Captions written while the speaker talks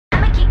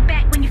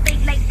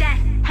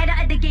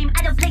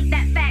take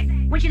that fact.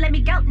 Once you let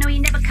me go, no, you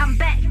never come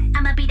back.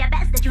 I'ma be the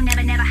best that you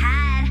never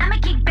had.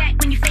 I'ma kick back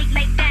when you fake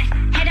like that.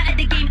 Head out of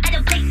the game, I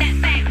don't take that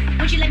fact.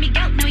 Once you let me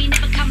go, no, you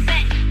never come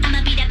back.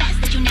 I'ma be the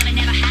best that you never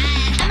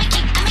had. I'ma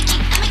kick, I'ma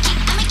kick, I'ma kick,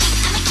 I'ma kick,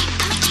 I'ma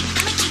kick,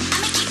 I'ma kick, I'ma kick,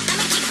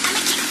 I'ma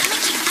kick,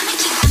 I'ma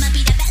kick, I'ma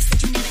be the best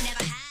that you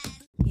never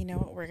had. You know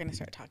what we're gonna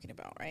start talking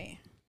about, right?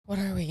 What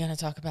are we gonna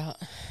talk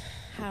about?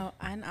 How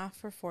I'm off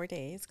for 4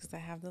 days because I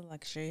have the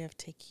luxury of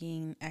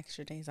taking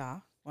extra days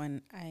off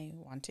when I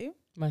want to.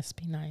 Must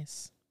be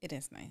nice. It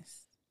is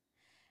nice.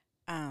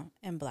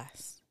 And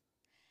blessed.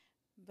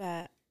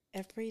 But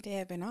every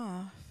day I've been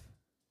off,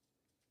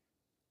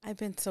 I've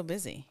been so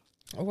busy.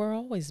 We're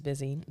always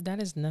busy.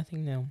 That is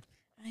nothing new.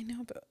 I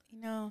know, but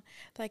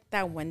like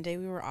that one day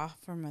we were off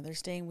for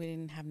Mother's Day and we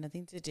didn't have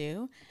nothing to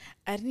do.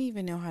 I didn't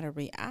even know how to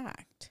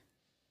react.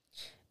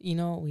 You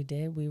know what we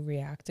did? We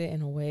reacted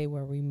in a way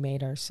where we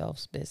made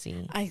ourselves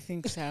busy. I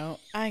think so.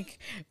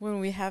 When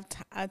we have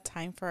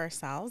time for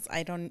ourselves,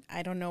 I don't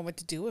know what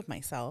to do with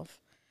myself.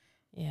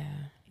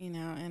 Yeah.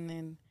 And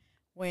then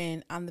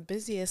when I'm the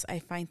busiest, I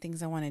find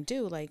things I want to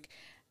do. Like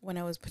when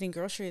I was putting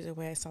groceries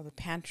away, I saw the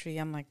pantry.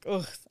 I'm like,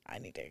 ugh, I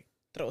need to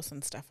throw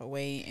some stuff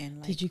away. And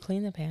like, did you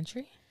clean the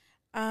pantry?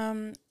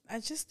 I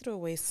just threw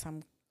away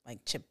some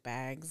like chip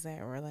bags that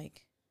were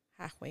like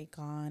halfway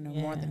gone or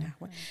more than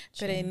halfway.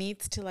 But it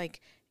needs to like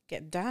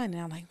get done.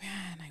 And I'm like,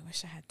 man, I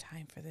wish I had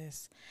time for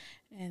this.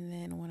 And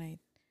then when I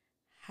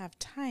have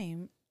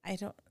time, I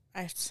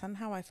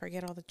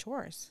forget all the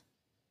chores.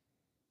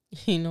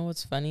 You know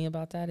what's funny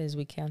about that is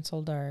we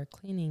canceled our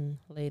cleaning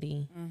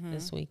lady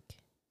this week.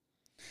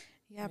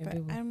 Yeah, maybe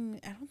but I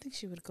don't think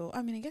she would go.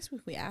 I mean, I guess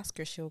if we ask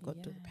her, she'll go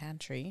through the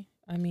pantry.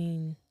 I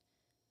mean,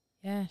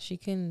 yeah, she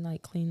can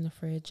like clean the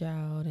fridge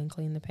out and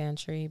clean the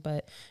pantry,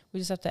 but we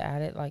just have to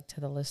add it like to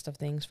the list of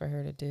things for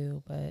her to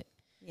do. But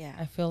yeah,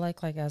 I feel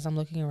like as I'm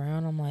looking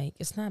around, I'm like,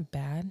 it's not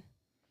bad,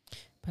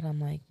 but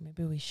I'm like,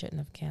 maybe we shouldn't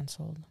have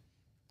canceled.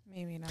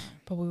 Maybe not.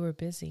 But we were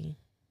busy.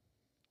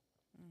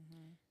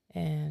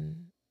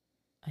 And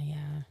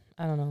yeah,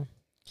 I don't know.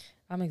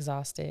 I'm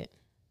exhausted.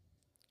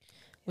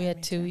 Yeah,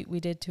 We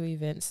did 2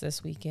 events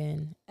this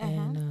weekend,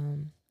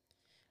 and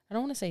I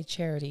don't want to say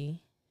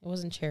charity. It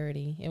wasn't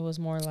charity. It was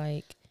more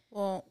like,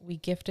 we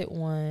gifted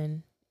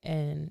one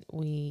and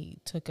we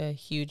took a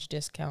huge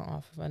discount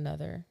off of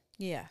another.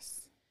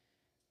 Yes.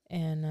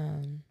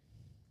 And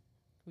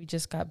we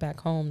just got back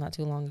home not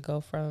too long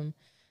ago from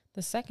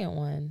the second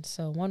one.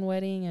 So 1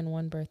 wedding and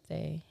 1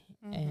 birthday.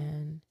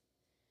 And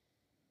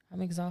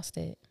I'm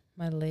exhausted.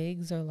 My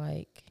legs are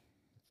like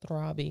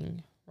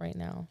throbbing right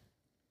now.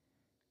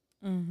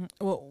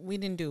 Well, we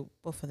didn't do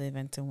both of the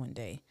events in one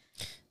day.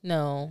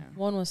 No,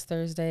 one was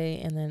Thursday,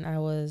 and then I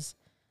was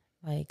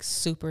like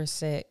super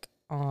sick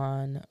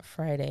on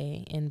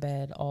Friday in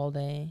bed all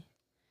day.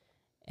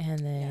 And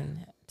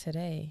then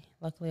today,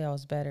 luckily I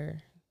was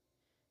better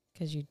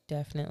because you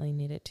definitely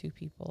needed 2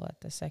 people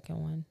at the second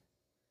one.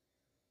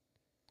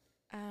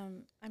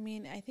 I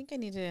mean, I think I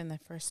needed it in the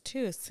first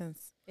 2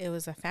 since it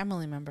was a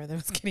family member that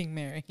was getting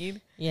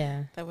married.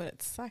 Yeah. That would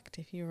have sucked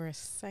if you were a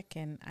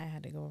second. I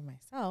had to go by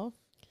myself.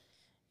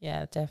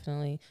 Yeah,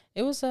 definitely.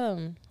 It was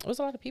a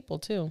lot of people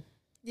too.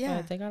 Yeah.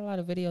 But they got a lot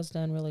of videos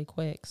done really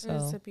quick. So it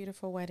was a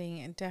beautiful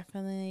wedding, and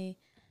definitely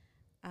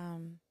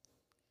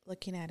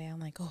looking at it, I'm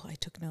like, oh, I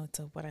took notes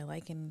of what I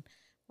like and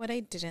what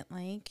I didn't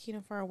like,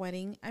 for our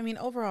wedding. I mean,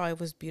 overall it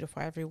was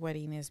beautiful. Every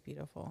wedding is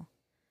beautiful.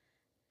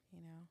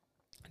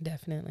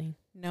 Definitely.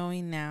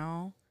 Knowing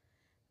now,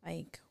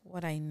 like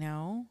what I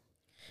know,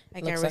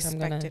 like Looks I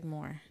respected I'm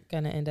more.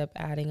 Gonna end up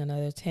adding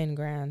another 10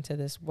 grand to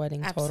this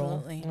wedding total.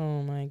 Absolutely.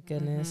 Oh my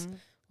goodness.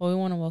 Well, we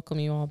want to welcome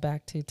you all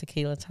back to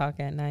Tequila Talk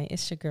at Night.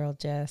 It's your girl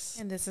Jess.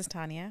 And this is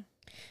Tannia.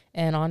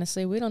 And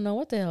honestly, we don't know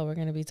what the hell we're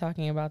gonna be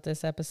talking about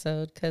this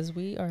episode because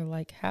we are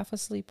like half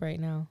asleep right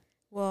now.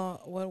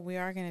 Well, what we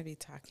are gonna be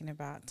talking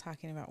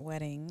about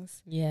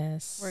weddings.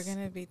 Yes. We're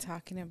gonna be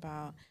talking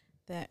about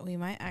that we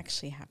might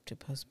actually have to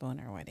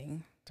postpone our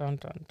wedding. Dun,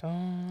 dun,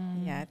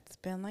 dun. Yeah, it's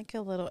been like a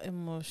little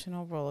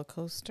emotional roller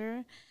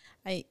coaster.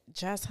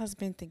 Jess has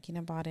been thinking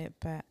about it,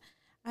 but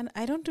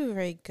I don't do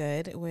very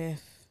good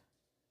with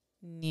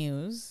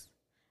news.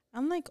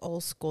 I'm like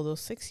old school.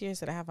 Those 6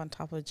 years that I have on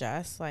top of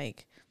Jess,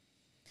 like,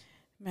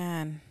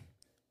 man.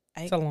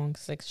 It's a long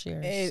 6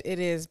 years. It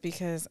is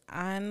because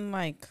I'm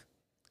like,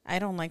 I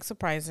don't like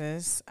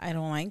surprises. I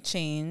don't like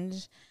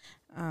change.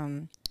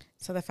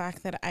 So the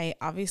fact that I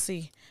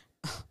obviously...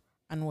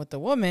 I'm with a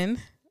woman,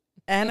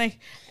 and I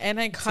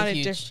got a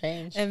different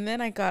change, and then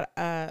I got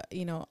a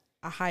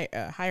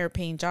higher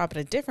paying job at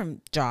a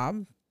different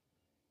job.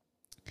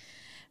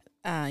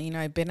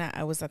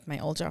 I was at my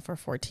old job for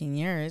 14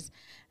 years.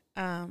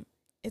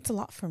 It's a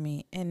lot for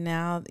me, and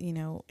now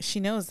she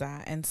knows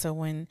that, and so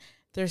when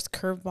there's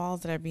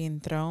curveballs that are being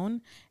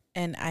thrown,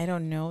 and I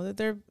don't know that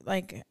they're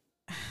like,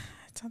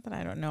 it's not that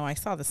I don't know. I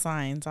saw the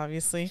signs,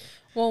 obviously.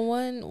 Well,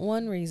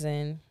 one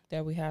reason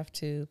that we have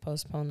to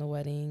postpone the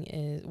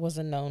wedding was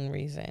a known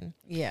reason.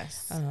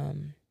 Yes.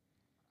 And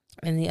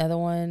the other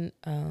one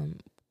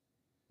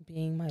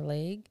being my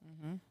leg.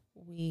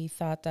 we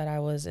thought that I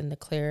was in the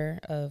clear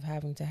of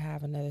having to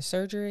have another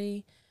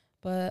surgery,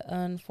 but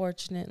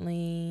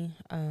unfortunately,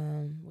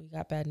 we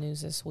got bad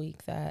news this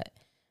week that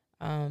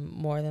I'm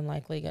more than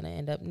likely going to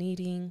end up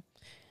needing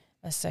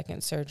a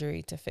second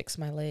surgery to fix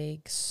my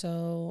leg.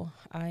 So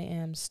I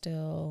am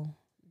still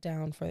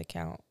down for the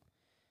count.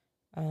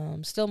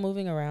 Still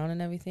moving around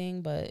and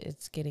everything, but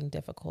it's getting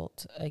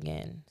difficult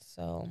again.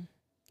 So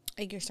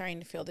Like you're starting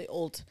to feel the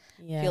old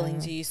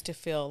feelings you used to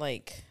feel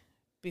like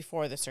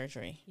before the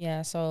surgery.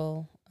 Yeah.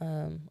 So,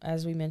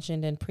 as we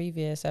mentioned in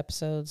previous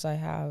episodes, I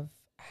have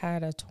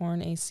had a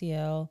torn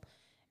ACL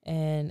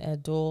and a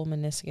dual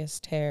meniscus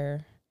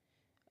tear,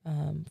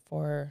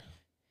 for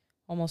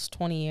almost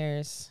 20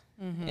 years.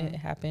 Mm-hmm. It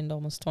happened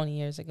almost 20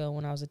 years ago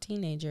when I was a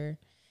teenager,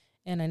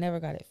 and I never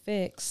got it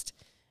fixed.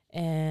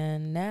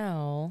 And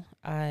now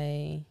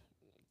I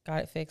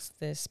got it fixed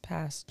this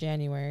past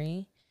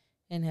January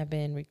and have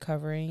been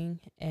recovering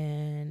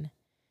and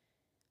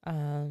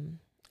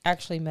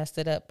actually messed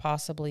it up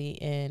possibly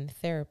in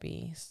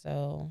therapy.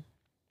 So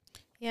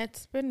Yeah,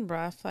 it's been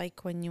rough.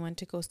 Like when you went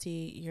to go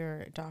see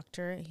your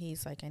doctor,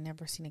 he's like, I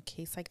never seen a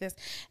case like this.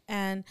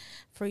 And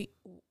for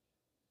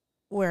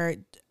where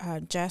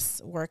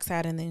Jess works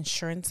at and the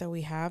insurance that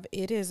we have,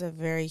 it is a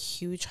very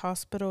huge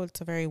hospital. It's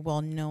a very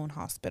well-known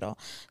hospital.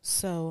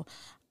 So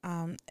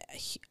a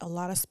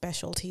lot of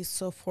specialties.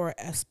 So for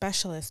a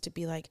specialist to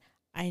be like,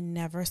 I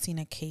never seen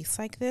a case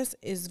like this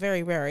is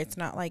very rare. It's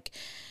not like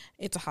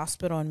it's a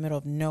hospital in the middle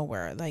of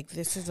nowhere. Like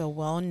this is a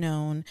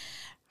well-known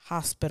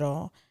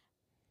hospital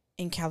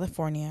in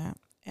California.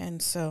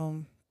 And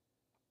so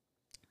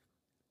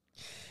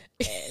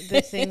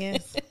the thing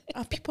is,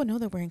 people know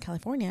that we're in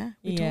California.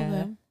 We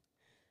told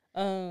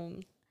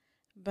them.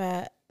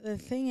 But the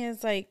thing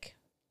is, like,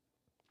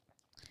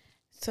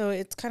 so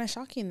it's kind of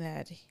shocking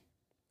that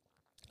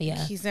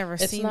he's never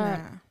seen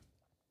that.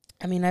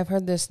 I mean, I've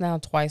heard this now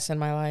twice in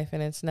my life,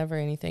 and it's never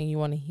anything you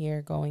want to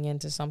hear going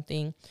into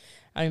something.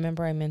 I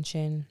remember I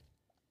mentioned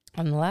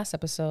on the last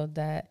episode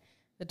that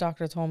the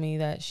doctor told me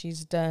that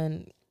she's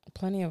done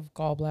plenty of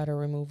gallbladder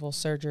removal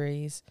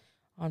surgeries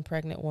on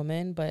pregnant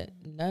women, but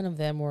none of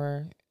them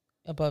were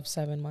above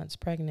 7 months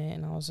pregnant.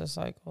 And I was just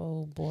like,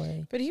 oh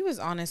boy. But he was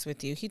honest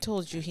with you. He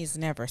told you he's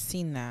never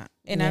seen that.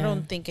 And I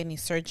don't think any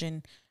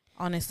surgeon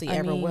honestly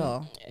ever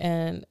will.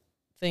 And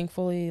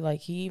thankfully,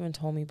 like he even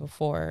told me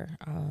before,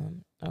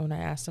 when I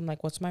asked him,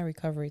 like, what's my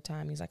recovery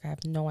time? He's like, I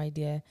have no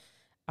idea.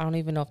 I don't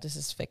even know if this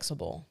is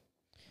fixable.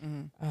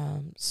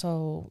 Mm-hmm.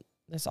 So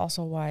that's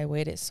also why I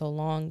waited so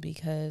long,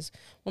 because,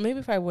 well, maybe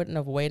if I wouldn't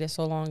have waited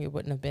so long, it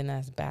wouldn't have been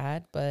as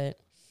bad. But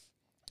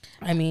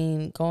I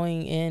mean,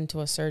 going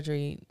into a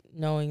surgery,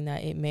 knowing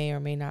that it may or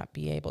may not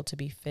be able to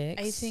be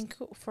fixed. I think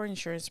for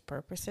insurance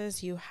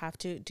purposes, you have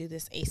to do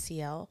this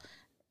ACL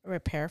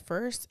repair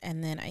first.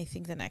 And then I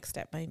think the next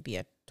step might be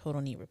a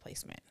total knee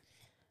replacement.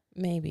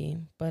 Maybe.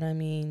 But I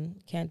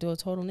mean, can't do a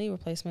total knee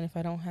replacement if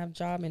I don't have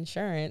job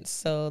insurance.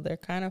 So they're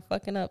kind of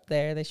fucking up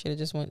there. They should have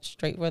just went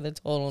straight for the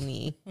total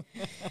knee.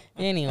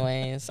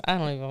 Anyways, I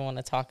don't even want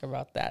to talk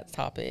about that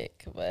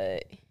topic.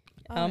 But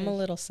I'm a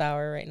little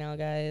sour right now,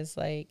 guys.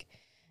 Like,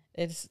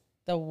 it's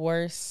the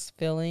worst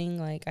feeling.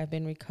 Like, I've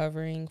been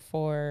recovering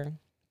for,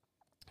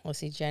 let's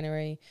see,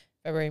 January,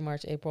 February,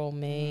 March, April,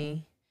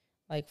 May,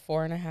 like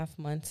 4.5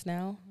 months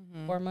now.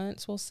 4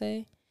 months, we'll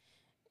say.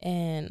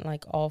 And,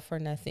 like, all for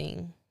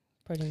nothing,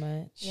 pretty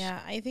much.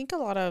 Yeah, I think a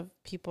lot of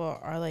people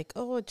are like,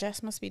 oh,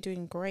 Jess must be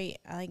doing great.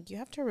 Like, you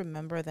have to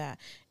remember that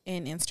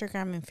in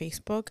Instagram and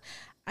Facebook,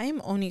 I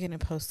am only going to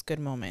post good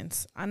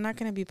moments. I'm not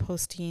going to be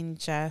posting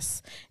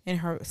Jess in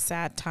her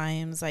sad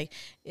times. Like,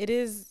 it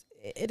is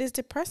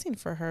depressing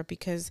for her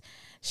because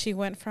she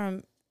went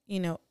from,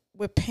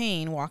 with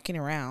pain walking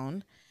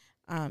around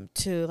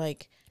to,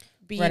 like,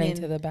 being running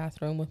to the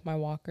bathroom with my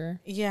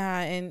walker. Yeah,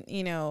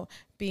 and,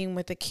 being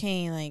with the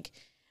cane, like,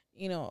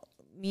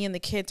 me and the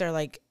kids are,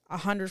 like,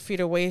 100 feet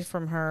away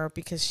from her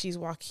because she's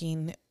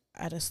walking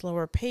at a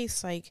slower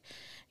pace. Like,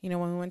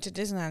 when we went to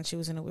Disneyland, she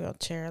was in a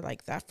wheelchair.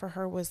 Like, that for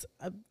her was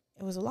a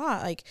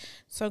lot. Like,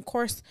 so of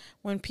course,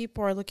 when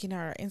people are looking at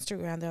our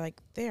Instagram, they're like,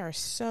 they are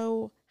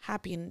so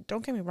happy. And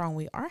don't get me wrong,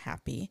 we are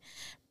happy,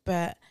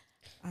 but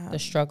the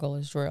struggle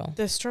is real.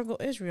 The struggle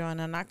is real,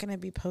 and I'm not going to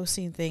be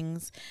posting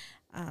things,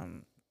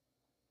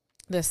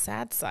 the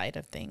sad side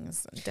of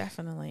things,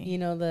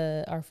 definitely.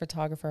 Our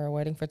photographer, our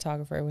wedding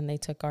photographer, when they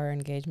took our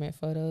engagement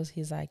photos,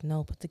 he's like,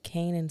 no, put the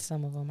cane in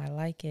some of them. I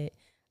like it.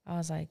 I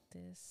was like,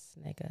 this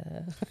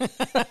nigga.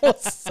 I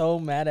was so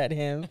mad at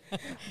him.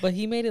 But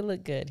he made it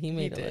look good. He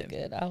made it look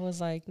good. I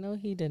was like, no,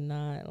 he did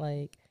not.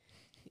 Like,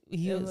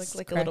 he was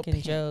like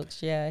cracking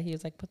jokes. Yeah, he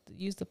was like,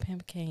 use the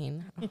pimp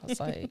cane. I was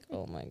like,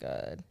 oh, my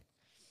God.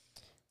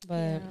 But...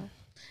 yeah.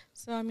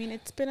 So, I mean,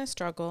 it's been a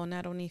struggle,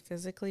 not only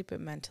physically, but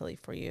mentally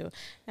for you.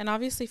 And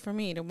obviously for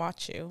me to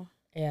watch you.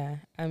 Yeah.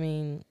 I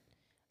mean,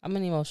 I'm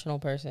an emotional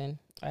person.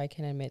 I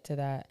can admit to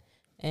that.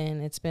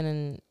 And it's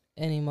been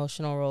an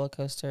emotional roller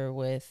coaster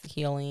with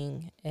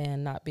healing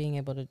and not being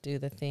able to do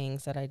the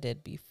things that I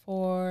did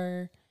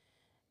before.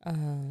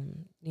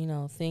 You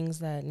know, things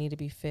that need to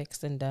be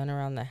fixed and done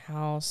around the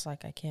house.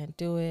 Like, I can't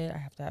do it. I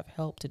have to have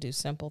help to do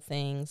simple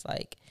things.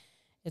 Like,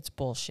 it's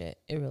bullshit.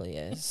 It really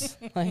is.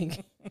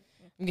 Like,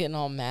 I'm getting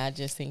all mad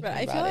just thinking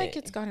about it. But I feel like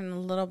it's gotten a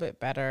little bit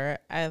better.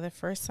 The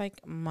first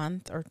like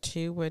month or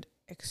two were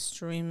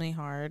extremely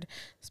hard,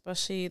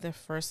 especially the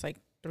first like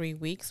 3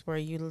 weeks where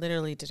you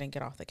literally didn't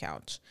get off the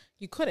couch.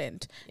 You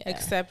couldn't,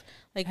 except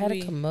like I had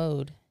a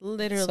commode.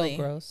 Literally,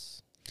 so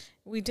gross.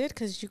 We did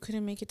because you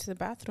couldn't make it to the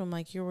bathroom.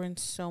 Like, you were in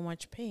so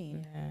much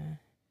pain. Yeah.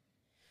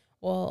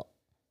 Well,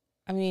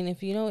 I mean,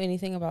 if you know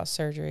anything about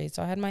surgery,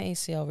 so I had my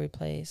ACL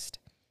replaced,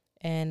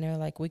 and they're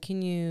like, we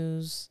can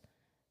use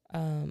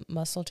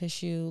muscle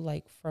tissue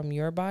like from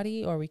your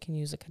body, or we can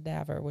use a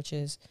cadaver, which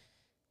is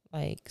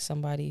like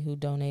somebody who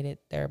donated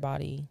their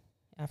body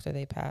after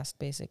they passed,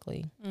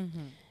 basically.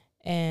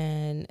 Mm-hmm.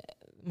 And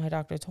my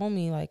doctor told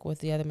me, like, with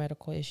the other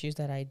medical issues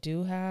that I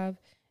do have,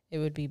 it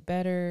would be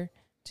better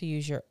to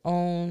use your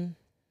own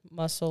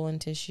muscle and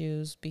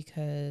tissues,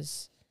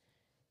 because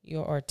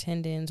or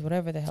tendons,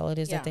 whatever the hell it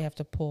is that they have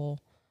to pull,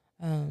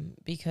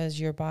 because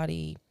your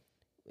body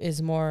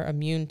is more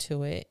immune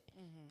to it.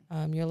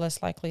 Mm-hmm. You're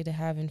less likely to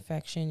have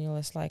infection. You're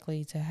less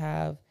likely to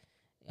have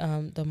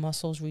the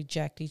muscles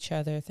reject each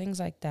other, things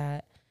like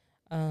that.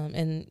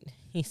 And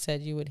he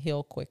said you would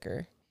heal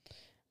quicker.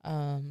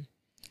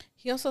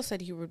 He also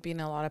said you would be in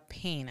a lot of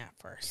pain at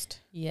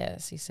first.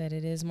 Yes, he said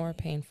it is more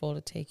painful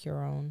to take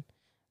your own.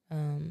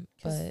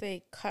 Because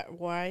they cut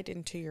wide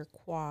into your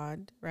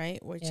quad,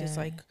 right? Which is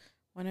like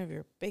one of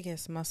your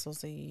biggest muscles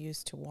that you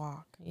use to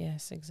walk.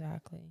 Yes,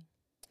 exactly.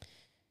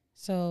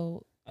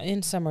 So,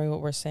 in summary,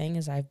 what we're saying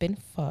is I've been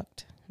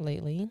fucked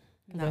lately.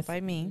 Not by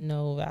me.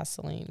 No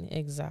Vaseline.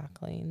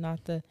 Exactly.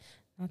 Not the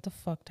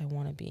fucked I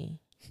want to be.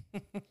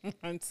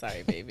 I'm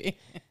sorry, baby.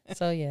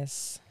 So,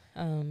 yes,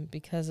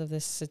 because of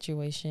this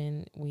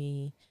situation,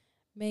 we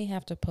may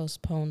have to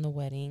postpone the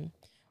wedding.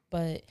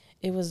 But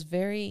it was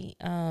very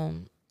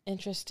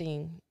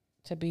interesting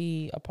to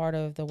be a part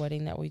of the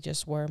wedding that we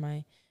just were.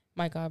 My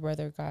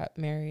godbrother got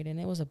married, and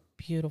it was a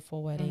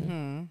beautiful wedding.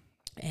 Mm-hmm.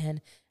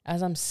 And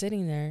as I'm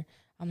sitting there,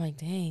 I'm like,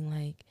 dang,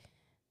 like,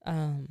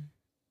 I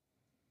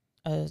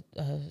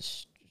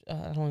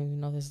don't even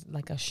know, this,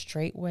 like a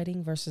straight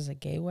wedding versus a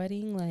gay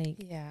wedding. Like,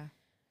 yeah,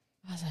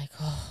 I was like,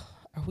 oh,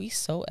 are we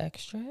so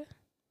extra?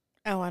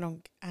 Oh, I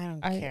don't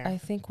care. I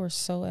think we're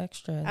so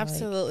extra.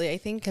 Absolutely. Like, I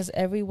think because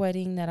every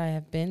wedding that I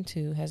have been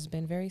to has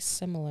been very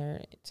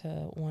similar to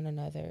one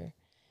another.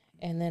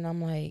 And then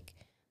I'm like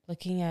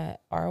looking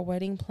at our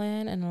wedding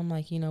plan, and I'm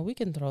like, you know, we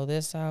can throw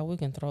this out. We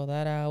can throw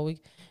that out.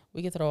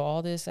 We can throw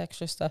all this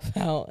extra stuff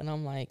out. And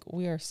I'm like,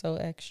 we are so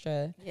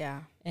extra.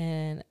 Yeah.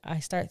 And I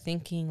start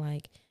thinking,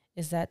 like,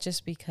 is that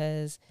just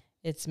because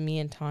it's me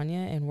and Tanya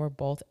and we're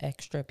both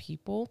extra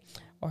people,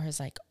 or is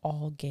like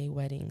all gay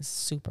weddings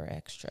super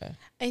extra?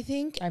 I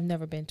think I've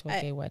never been to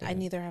a gay wedding. I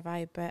neither have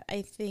I, but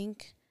I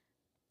think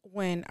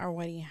when our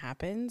wedding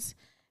happens,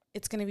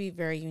 it's going to be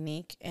very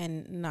unique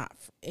and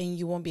and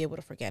you won't be able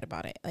to forget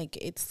about it. Like,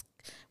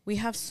 we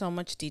have so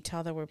much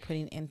detail that we're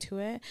putting into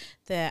it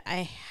that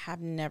I have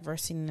never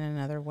seen in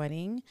another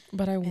wedding.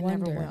 But I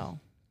wonder, never will.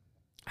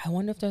 I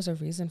wonder if there's a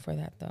reason for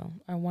that, though.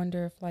 I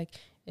wonder if like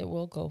it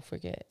will go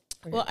forget.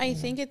 Well, I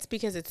think it's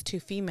because it's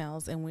two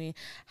females, and we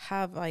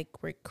have like,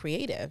 we're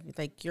creative.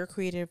 Like, you're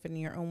creative in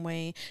your own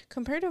way.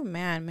 Compared to a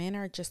man, men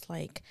are just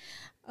like,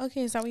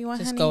 okay, is that what you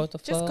want, just honey? Go with the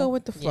flow. Just go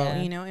with the flow,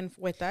 yeah. you know. And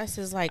with us,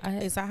 is like,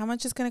 is that how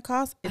much it's gonna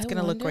cost? It's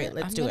gonna look great.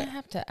 Let's do it. I'm gonna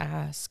have to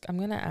ask. I'm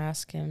gonna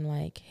ask him,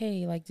 like,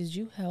 hey, like, did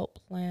you help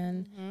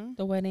plan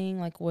the wedding?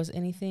 Like, was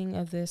anything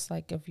of this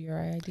like of your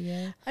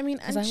idea? I mean,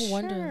 because I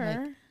wonder,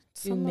 like,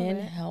 do men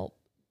help?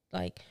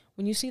 Like,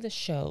 when you see the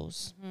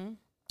shows. Mm-hmm.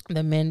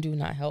 The men do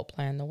not help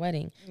plan the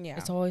wedding. Yeah.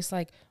 It's always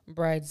like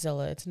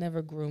bridezilla. It's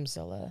never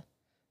groomzilla.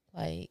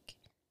 Like,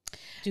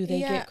 do they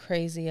get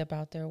crazy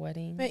about their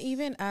wedding? But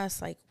even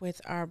us, like with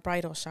our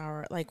bridal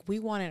shower, like we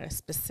wanted a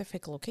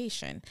specific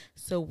location.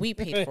 So we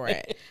paid for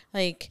it.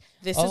 Like,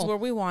 this is where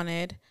we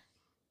wanted.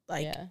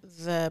 Like,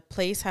 the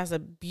place has a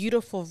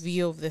beautiful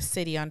view of the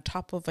city on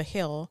top of a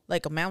hill,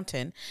 like a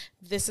mountain.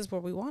 This is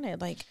where we wanted.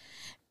 Like,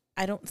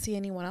 I don't see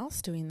anyone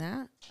else doing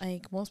that.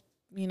 Like, most,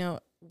 you know,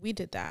 we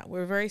did that.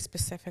 We're very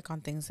specific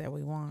on things that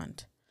we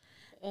want.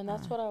 And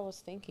that's what I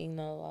was thinking,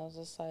 though. I was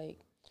just like,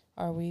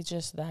 are we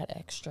just that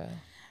extra?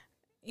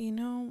 You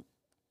know,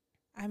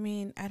 I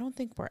mean, I don't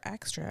think we're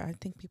extra. I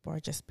think people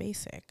are just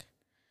basic.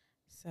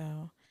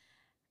 So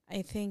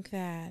I think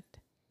that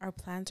our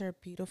plans are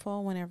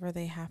beautiful whenever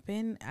they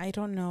happen. I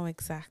don't know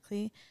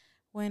exactly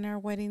when our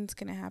wedding's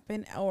going to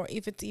happen, or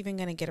if it's even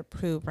going to get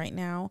approved. Right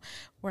now,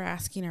 we're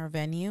asking our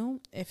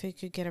venue if it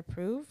could get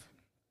approved.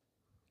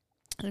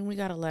 And we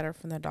got a letter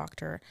from the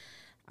doctor,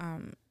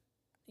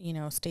 you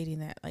know, stating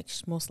that, like,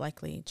 most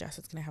likely Jess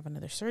is going to have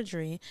another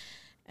surgery.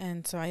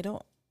 And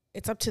so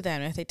it's up to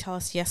them. If they tell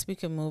us, yes, we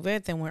can move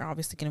it, then we're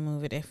obviously going to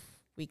move it. If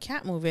we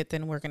can't move it,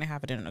 then we're going to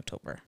have it in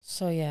October.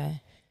 So, yeah,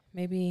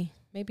 maybe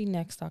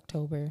next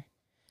October.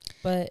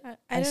 But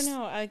I don't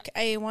know.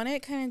 I want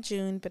it kind of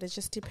June, but it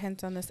just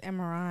depends on this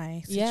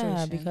MRI situation.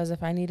 yeah, because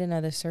if I need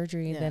another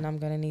surgery, then I'm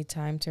going to need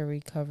time to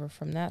recover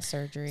from that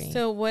surgery.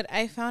 So what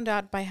I found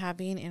out by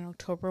having an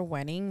October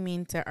wedding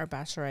means that our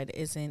bachelorette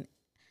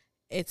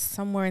it's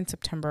somewhere in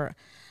September,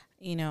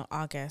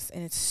 August,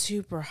 and it's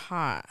super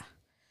hot.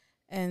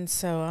 And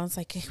so I was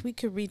like, if we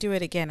could redo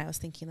it again, I was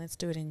thinking, let's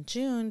do it in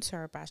June. So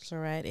our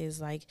bachelorette is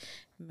like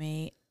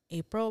May,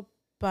 April,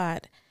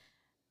 but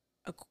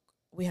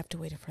we have to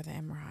wait for the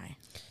MRI.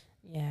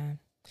 Yeah.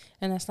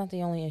 And that's not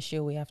the only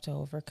issue we have to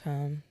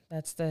overcome.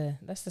 That's the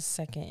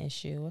second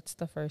issue. What's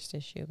the first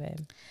issue,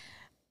 babe?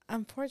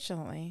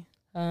 Unfortunately.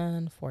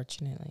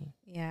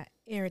 Yeah,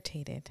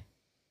 irritated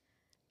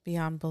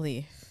beyond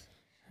belief.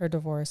 Her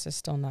divorce is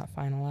still not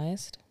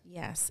finalized.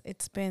 Yes,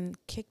 it's been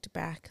kicked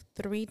back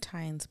 3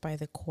 times by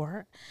the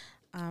court.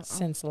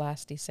 Since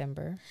last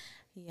December.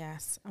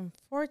 Yes.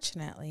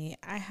 Unfortunately,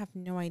 I have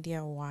no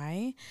idea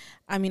why.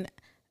 I mean,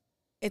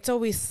 it's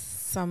always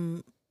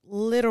some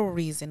little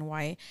reason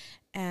why.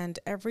 And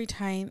every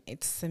time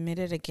it's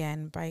submitted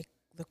again by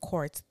the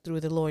courts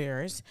through the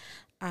lawyers,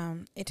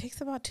 it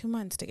takes about 2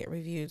 months to get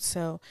reviewed.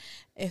 So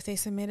if they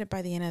submit it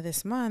by the end of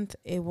this month,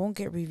 it won't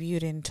get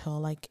reviewed until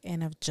like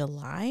end of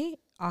July,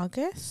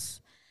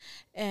 August.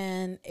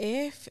 And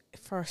if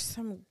for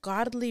some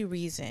godly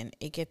reason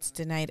it gets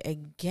denied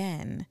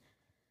again,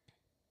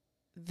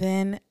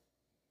 then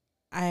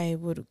I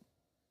would,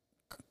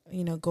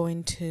 go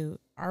into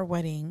our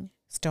wedding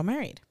still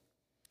married.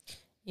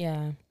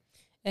 Yeah.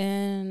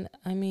 And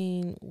I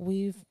mean,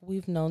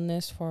 we've known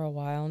this for a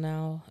while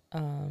now.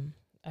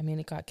 I mean,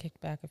 it got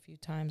kicked back a few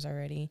times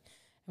already.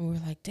 And we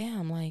were like,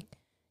 damn, like,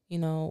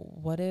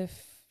 what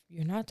if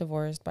you're not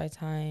divorced by the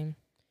time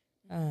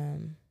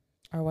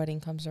our wedding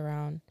comes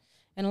around?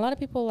 And a lot of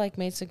people like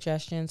made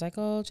suggestions like,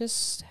 oh,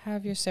 just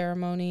have your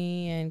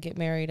ceremony and get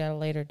married at a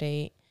later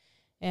date.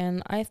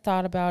 And I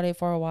thought about it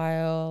for a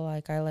while.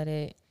 Like, I let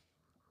it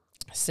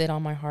sit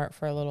on my heart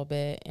for a little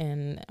bit.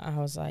 And I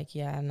was like,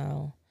 yeah,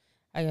 no,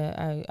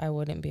 I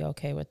wouldn't be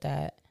okay with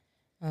that.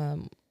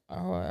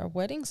 Our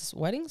weddings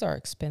are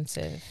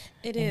expensive.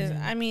 It is.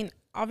 I mean,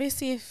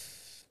 obviously,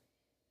 if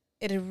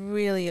it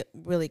really,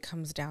 really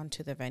comes down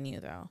to the venue,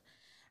 though.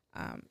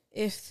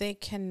 If they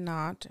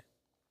cannot,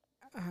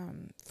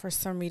 for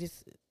some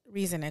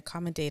reason,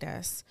 accommodate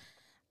us,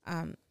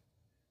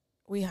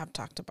 we have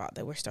talked about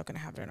that we're still going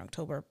to have it in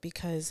October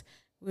because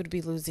we would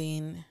be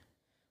losing.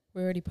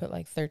 We already put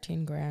like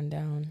 $13,000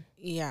 down.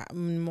 Yeah,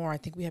 more. I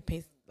think we have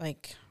paid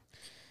like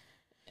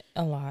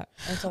a lot.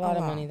 It's a lot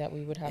of money that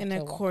we would have and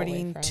to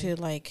according walk away from. to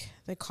like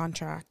the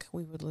contract,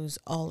 we would lose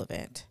all of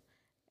it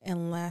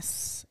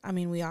unless, I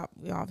mean, we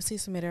obviously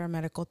submitted our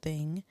medical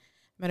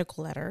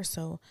letter.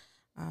 So,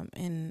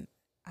 and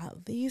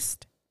at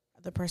least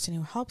the person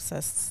who helps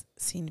us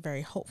seemed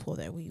very hopeful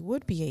that we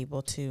would be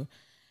able to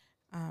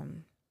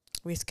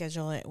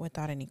reschedule it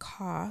without any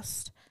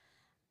cost.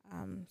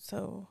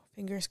 So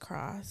fingers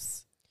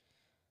crossed.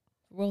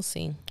 We'll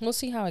see. We'll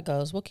see how it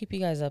goes. We'll keep you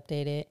guys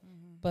updated.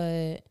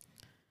 Mm-hmm.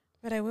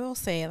 But I will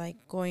say,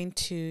 like, going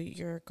to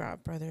your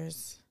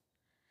godbrother's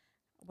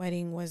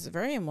wedding was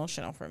very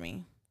emotional for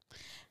me.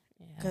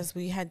 Because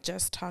we had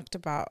just talked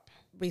about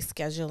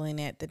rescheduling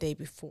it the day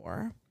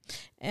before.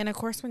 And, of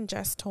course, when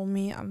Jess told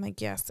me, I'm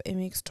like, yes, it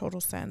makes total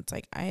sense.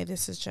 Like,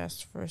 this is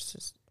Jess'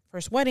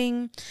 first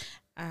wedding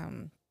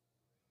and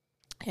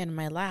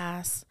my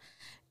last.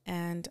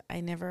 And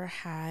I never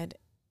had,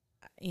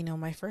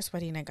 my first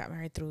wedding, I got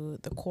married through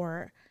the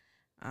court.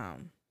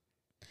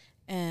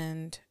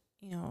 And,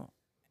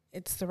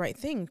 it's the right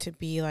thing to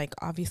be like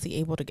obviously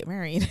able to get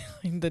married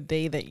the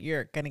day that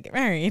you're going to get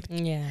married.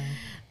 Yeah.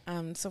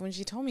 So when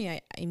she told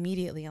me,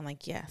 I'm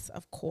like, yes,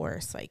 of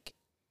course, like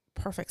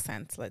perfect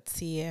sense. Let's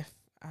see if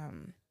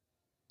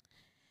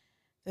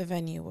the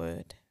venue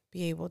would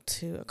be able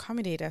to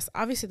accommodate us.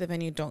 Obviously the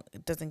venue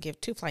doesn't give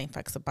 2 flying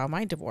fucks about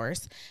my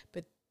divorce,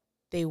 but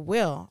they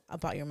will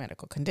about your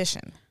medical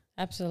condition.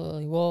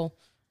 Absolutely. Well,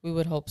 we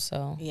would hope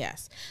so.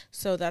 Yes.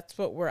 So that's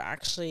what we're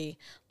actually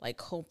like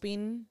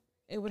hoping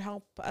it would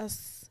help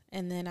us.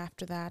 And then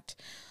after that,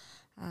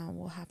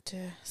 we'll have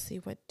to see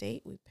what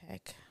date we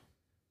pick.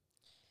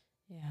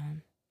 Yeah.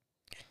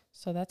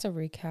 So that's a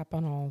recap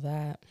on all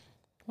that.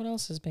 What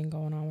else has been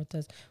going on with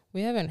us?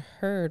 We haven't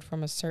heard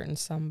from a certain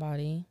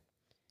somebody.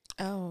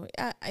 Oh,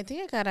 I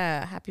think I got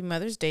a Happy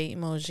Mother's Day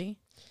emoji.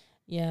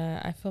 Yeah,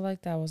 I feel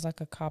like that was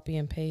like a copy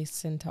and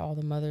paste into all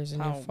the mothers in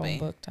your phone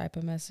book type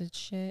of message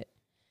shit.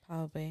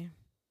 Probably.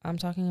 I'm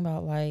talking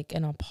about like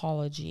an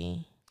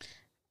apology.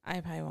 I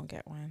probably won't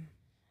get one.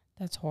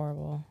 That's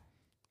horrible.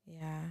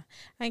 Yeah.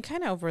 I'm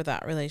kind of over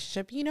that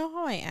relationship. You know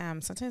how I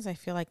am. Sometimes I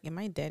feel like, am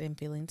I dead in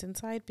feelings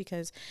inside?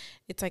 Because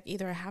it's like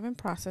either I haven't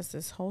processed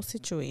this whole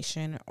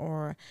situation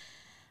or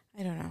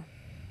I don't know.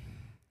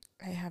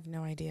 I have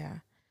no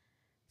idea.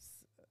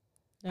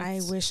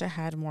 I wish I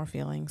had more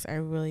feelings. I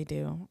really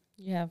do.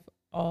 You have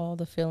all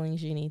the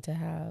feelings you need to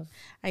have.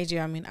 I do.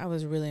 I mean, I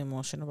was really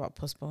emotional about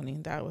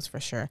postponing. That was for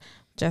sure.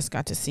 Just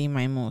got to see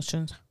my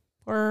emotions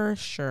for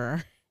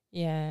sure.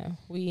 Yeah,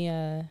 we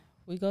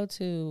we go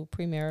to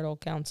premarital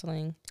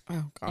counseling.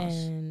 Oh gosh.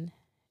 And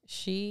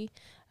I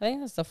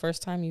think that's the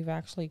first time you've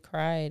actually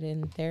cried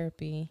in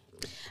therapy.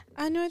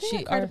 I know. I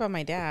think I cried about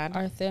my dad.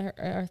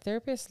 Our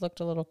therapist looked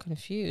a little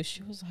confused.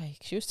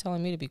 She was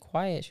telling me to be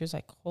quiet. She was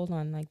like, "Hold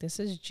on, like this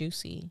is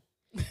juicy.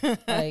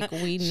 Like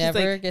we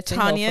never get to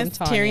Tanya's hear from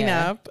Tanya. tearing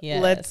up.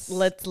 Yes.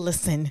 Let's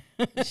listen."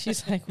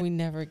 She's like, "We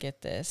never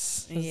get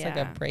this. It's like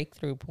a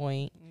breakthrough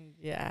point."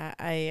 Yeah,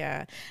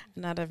 I'm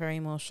not a very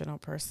emotional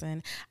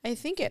person. I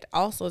think it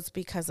also is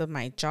because of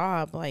my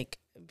job, like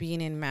being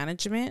in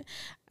management.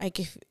 Like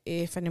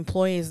if an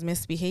employee is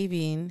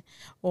misbehaving,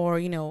 or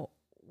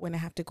when I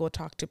have to go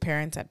talk to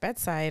parents at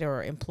bedside,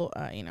 or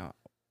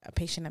a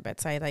patient at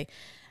bedside, like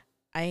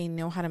I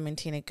know how to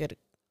maintain a good.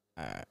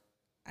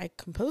 I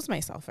compose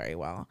myself very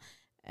well,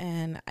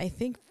 and I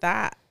think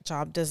that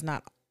job does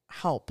not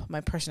help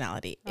my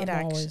personality.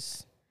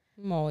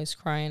 I'm always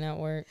crying at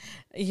work.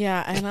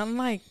 Yeah, and I'm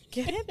like,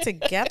 get it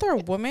together,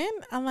 woman.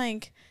 I'm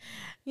like,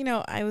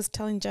 I was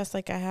telling Jess,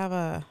 like,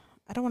 I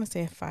don't want to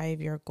say a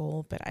 5-year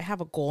goal, but I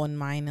have a goal in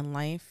mind in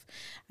life.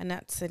 I'm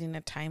not setting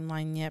a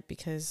timeline yet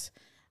because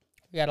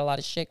we got a lot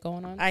of shit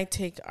going on. I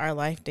take our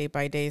life day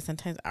by day,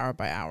 sometimes hour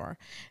by hour.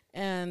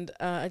 And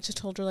I just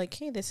told her, like,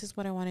 hey, this is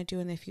what I want to do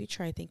in the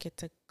future. I think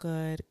it's a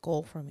good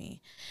goal for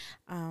me.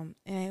 And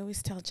I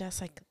always tell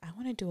Jess, like, I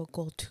want to do a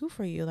goal too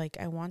for you. Like,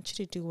 I want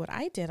you to do what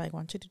I did. I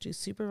want you to do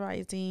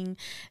supervising.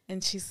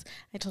 And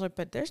I told her,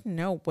 but there's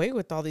no way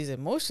with all these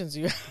emotions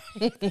you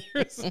have.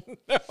 There's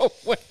no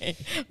way.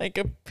 Like,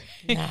 I'm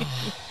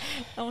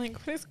like,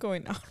 what is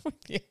going on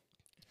with you?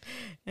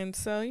 And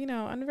so,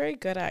 I'm very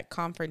good at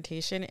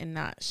confrontation and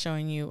not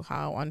showing you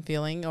how I'm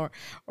feeling,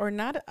 or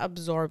not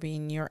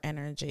absorbing your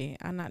energy.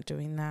 I'm not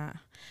doing that.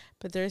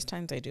 But there's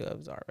times I do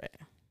absorb it.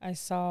 I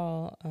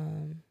saw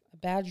a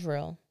badge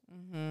reel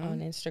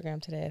on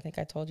Instagram today. I think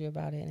I told you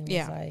about it. And it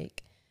was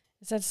like,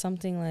 it said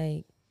something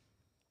like,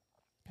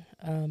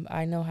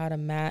 I know how to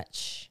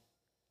match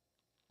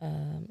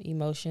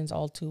emotions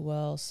all too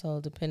well.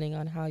 So depending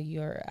on how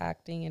you're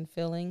acting and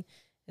feeling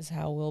is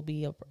how we'll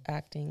be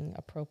acting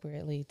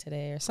appropriately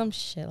today, or some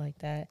shit like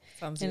that.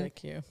 Sounds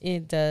like you.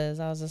 It does.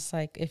 I was just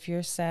like, if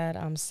you're sad,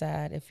 I'm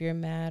sad. If you're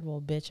mad,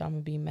 well, bitch, I'm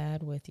gonna be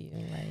mad with you.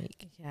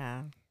 Like,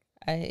 yeah.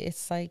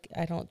 It's like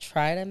I don't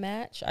try to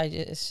match.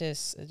 It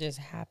just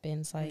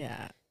happens. Like,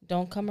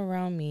 don't come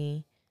around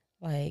me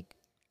like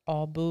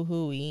all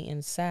boo-hooey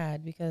and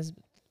sad, because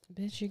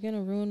bitch, you're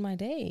gonna ruin my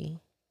day.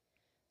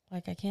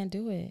 Like, I can't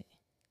do it.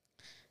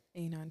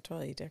 I'm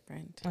totally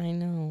different. I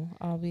know.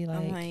 I'll be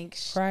like,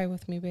 cry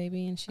with me,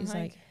 baby. And she's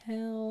like,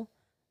 hell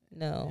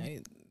no.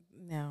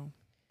 No,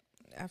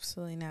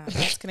 absolutely not.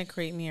 That's going to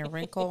create me a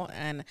wrinkle.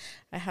 And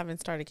I haven't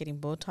started getting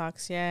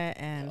Botox yet.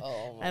 And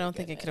I don't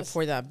think I could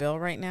afford that bill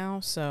right now.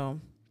 So,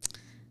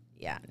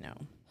 yeah, no.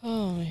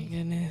 Oh, my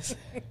goodness.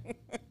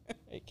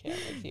 I can't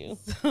with you.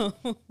 So,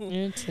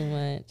 you're too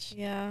much.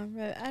 Yeah.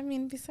 But, I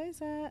mean, besides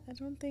that, I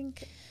don't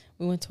think.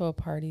 We went to a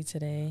party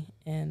today,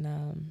 and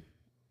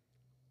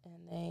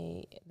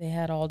they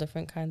had all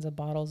different kinds of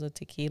bottles of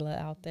tequila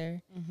out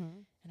there.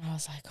 And I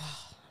was like,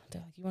 oh,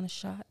 they're like, you want a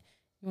shot?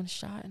 You want a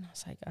shot? And I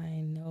was like,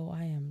 I know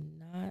I am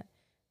not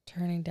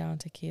turning down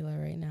tequila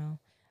right now.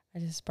 I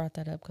just brought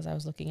that up because I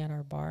was looking at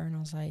our bar, and I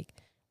was like,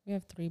 we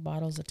have 3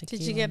 bottles of tequila.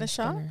 Did you get a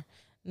shot?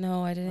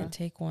 No, I didn't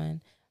take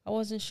one. I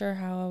wasn't sure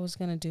how I was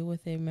going to do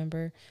with it.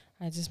 Remember,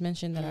 I just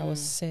mentioned that I was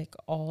sick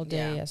all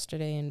day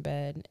yesterday in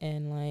bed,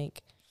 and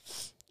like,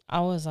 I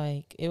was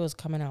like, it was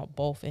coming out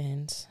both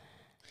ends.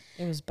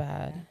 It was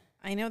bad.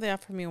 I know they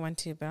offered me one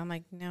too, but I'm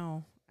like,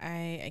 no,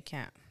 I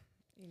can't.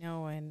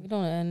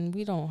 And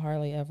we don't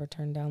hardly ever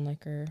turn down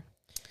liquor.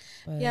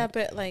 But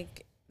but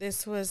like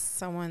this was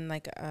someone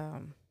like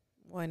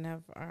one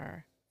of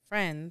our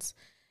friends,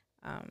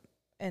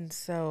 and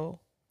so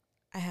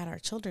I had our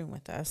children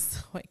with us,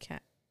 so I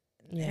can't.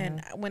 Yeah.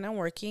 And when I'm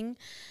working,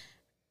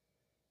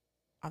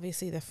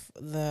 obviously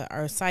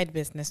our side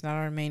business,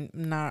 not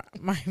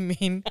my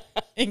main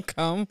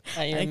income.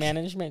 Your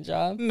management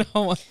job? No,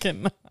 I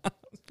cannot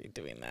be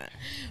doing that.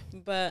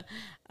 But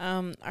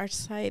our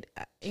side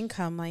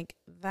income, like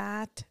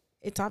that,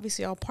 it's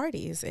obviously all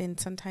parties. And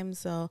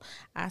sometimes they'll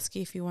ask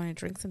you if you want to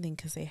drink something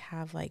because they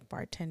have like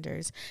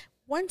bartenders.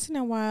 Once in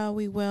a while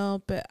we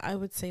will, but I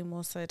would say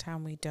most of the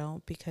time we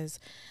don't, because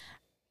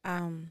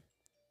I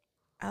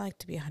like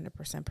to be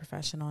 100%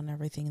 professional in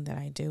everything that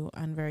I do.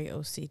 I'm very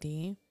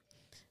OCD.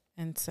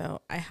 And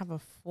so I have a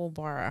full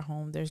bar at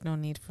home. There's no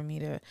need for me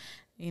to,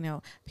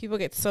 people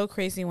get so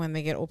crazy when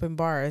they get open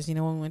bars. When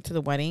we went to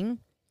the wedding,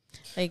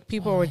 like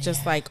people were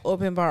just like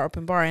open bar.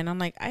 And I'm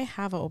like, I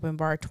have an open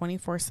bar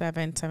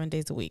 24/7, 7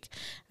 days a week.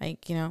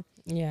 Like,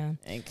 Yeah.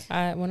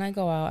 Like, when I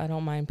go out, I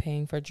don't mind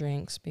paying for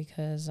drinks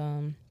because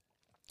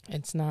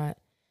it's not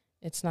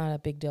a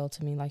big deal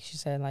to me. Like she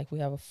said, like we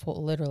have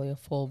literally a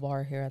full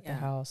bar here at the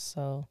house.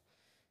 So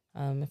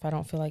if I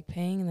don't feel like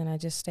paying, then I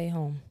just stay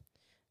home.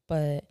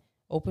 But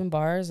open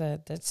bars,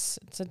 it's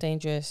a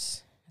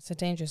dangerous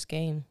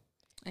game.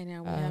 I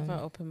know we have an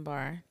open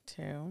bar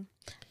too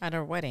at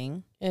our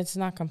wedding. It's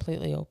not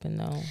completely open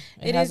though.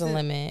 It has a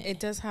limit. It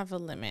does have a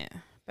limit,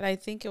 but I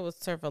think it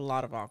would serve a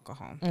lot of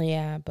alcohol.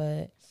 Yeah,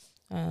 but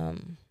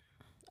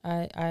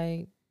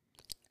I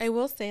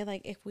will say,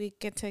 like, if we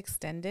get to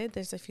extend it,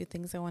 there's a few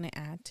things I want to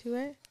add to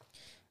it.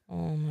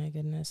 Oh my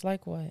goodness,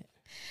 like what?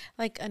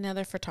 Like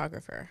another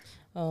photographer.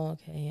 Oh,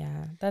 okay,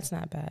 yeah, that's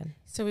not bad.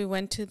 So we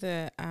went to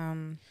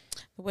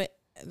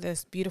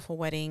this beautiful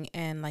wedding,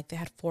 and like they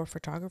had 4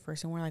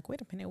 photographers, and we're like,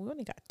 wait a minute, we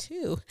only got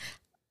 2.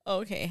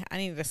 Okay, I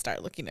need to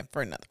start looking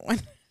for another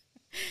one.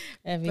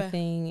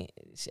 Everything.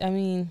 I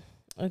mean,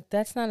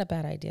 that's not a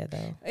bad idea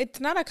though. It's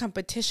not a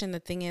competition. The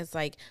thing is,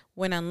 like,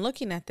 when I'm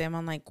looking at them,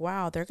 I'm like,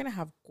 wow, they're gonna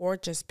have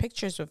gorgeous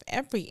pictures of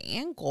every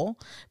angle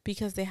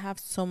because they have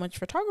so much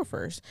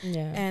photographers.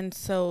 Yeah, and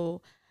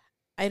so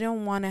I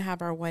don't want to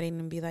have our wedding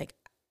and be like,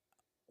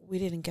 we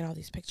didn't get all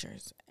these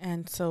pictures.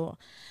 And so,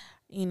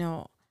 you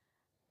know,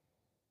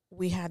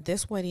 we had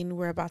this wedding.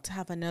 We're about to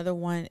have another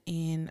one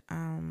in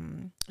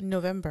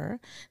November.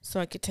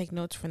 So I could take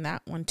notes from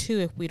that one too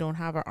if we don't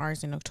have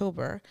ours in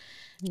October.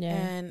 Yeah.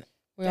 And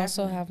we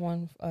also have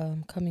one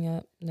coming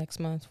up next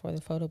month for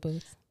the photo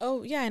booth.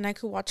 Oh, yeah. And I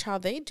could watch how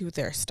they do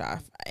their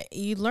stuff.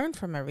 You learn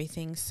from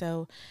everything.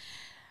 So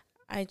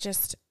I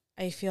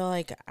feel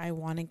like I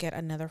want to get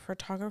another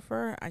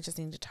photographer. I just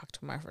need to talk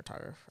to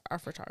our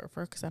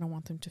photographer, because I don't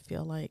want them to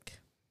feel like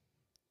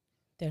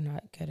they're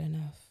not good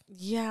enough.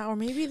 Yeah, or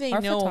maybe they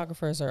our know. Our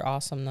photographers are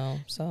awesome though.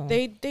 So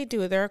they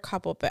do. There are a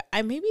couple, but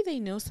maybe they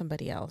know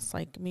somebody else.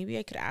 Like maybe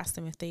I could ask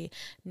them if they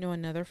know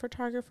another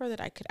photographer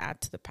that I could add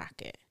to the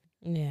packet.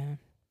 Yeah,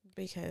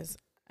 because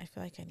I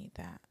feel like I need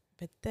that.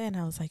 But then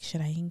I was like,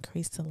 should I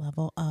increase the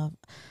level of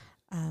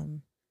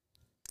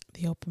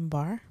the open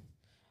bar?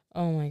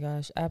 Oh my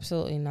gosh,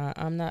 absolutely not.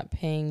 I'm not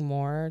paying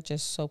more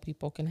just so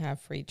people can have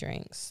free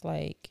drinks.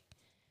 Like,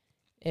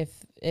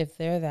 if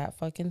they're that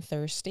fucking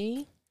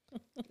thirsty,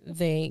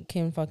 they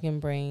can fucking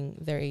bring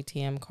their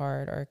ATM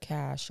card or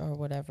cash or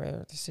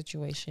whatever the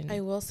situation.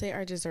 I will say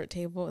our dessert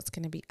table is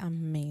going to be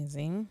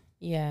amazing.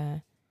 Yeah,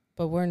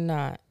 but we're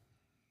not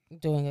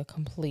doing a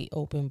complete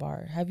open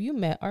bar. Have you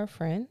met our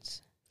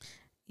friends?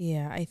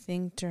 Yeah, I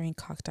think during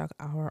cocktail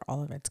hour,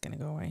 all of it's going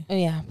to go away.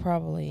 Yeah,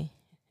 probably.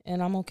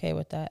 And I'm okay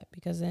with that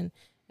because then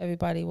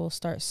everybody will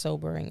start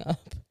sobering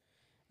up.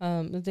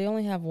 They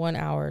only have 1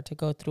 hour to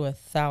go through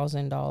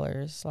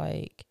 $1,000.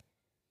 Like,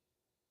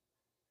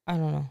 I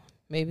don't know.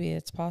 Maybe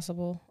it's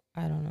possible.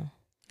 I don't know.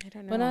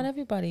 But not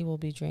everybody will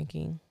be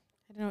drinking.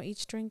 I don't know.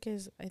 Each drink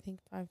is, I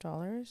think,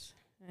 $5.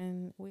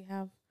 And we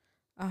have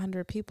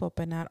 100 people,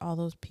 but not all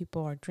those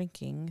people are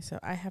drinking. So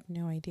I have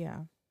no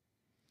idea.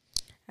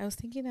 I was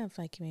thinking of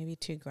like maybe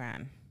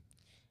 $2,000.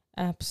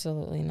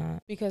 Absolutely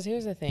not. Because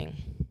here's the thing.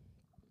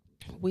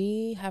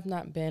 We have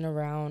not been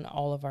around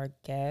all of our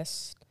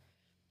guests.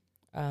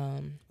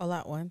 All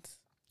at once?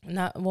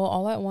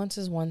 All at once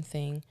is one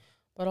thing.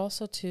 But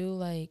also, too,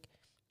 like,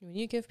 when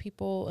you give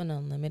people an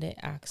unlimited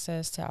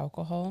access to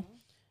alcohol,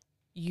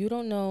 you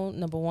don't know,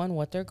 number one,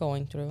 what they're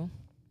going through.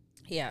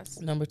 Yes.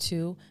 Number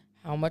two,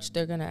 how much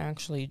they're going to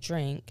actually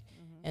drink.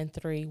 And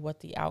 3, what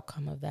the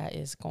outcome of that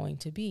is going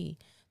to be.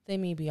 They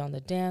may be on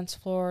the dance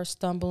floor,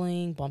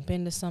 stumbling, bump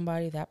into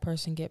somebody, that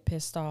person get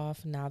pissed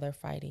off, and now they're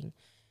fighting.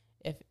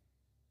 If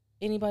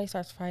anybody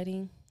starts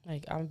fighting,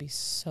 like, I'm going to be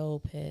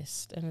so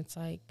pissed. And it's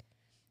like,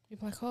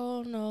 people are like,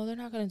 oh, no, they're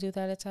not going to do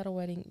that. It's at a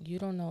wedding. You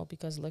don't know,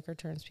 because liquor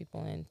turns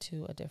people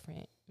into a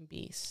different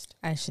beast.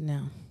 I should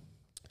know.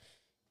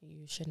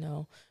 You should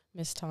know.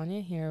 Miss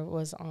Tanya here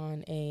was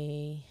on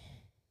a,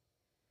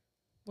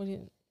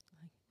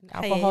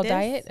 alcohol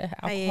diet?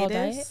 Alcohol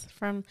diet?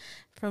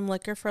 From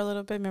liquor for a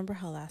little bit. Remember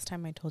how last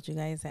time I told you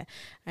guys that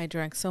I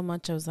drank so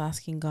much I was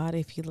asking God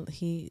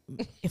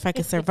if I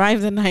could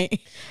survive the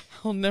night,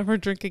 I'll never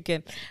drink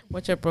again,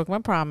 which I broke my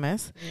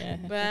promise. Yeah.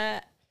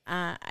 But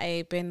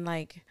I've been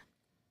like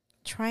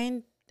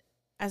trying,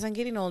 as I'm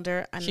getting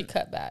older. She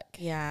cut back.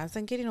 Yeah, as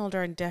I'm getting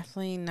older, I'm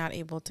definitely not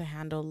able to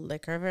handle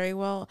liquor very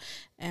well.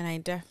 And I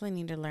definitely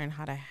need to learn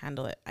how to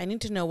handle it. I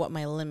need to know what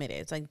my limit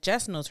is. Like,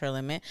 Jess knows her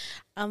limit.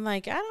 I'm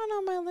like, I don't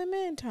know my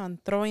limit until I'm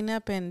throwing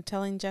up and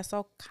telling Jess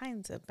all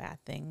kinds of bad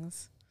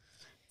things.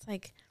 It's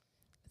like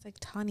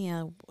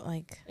Tanya,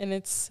 like. And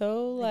it's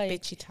so like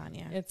bitchy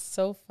Tanya. It's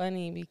so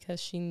funny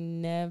because she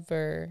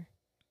never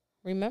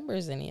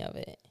remembers any of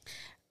it.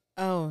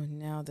 Oh,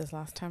 no, this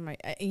last time,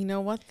 I you know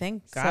what?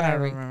 Thank God I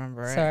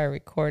remember it. So I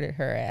recorded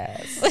her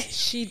ass.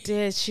 She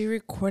did. She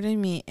recorded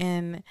me,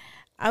 and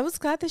I was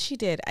glad that she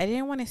did. I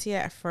didn't want to see it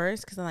at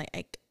first because I'm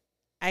like,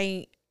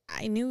 I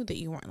knew that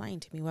you weren't lying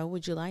to me. Why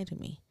would you lie to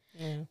me?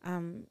 Yeah.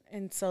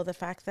 And so the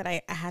fact that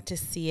I had to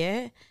see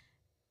it,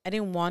 I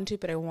didn't want to,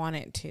 but I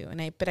wanted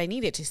to, but I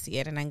needed to see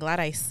it, and I'm glad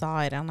I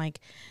saw it. I'm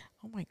like,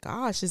 oh my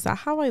gosh, is that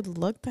how I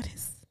look? That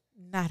is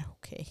not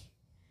okay.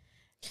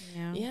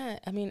 Yeah.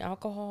 I mean,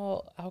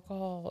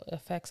 alcohol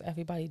affects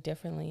everybody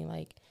differently.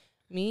 Like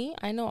me,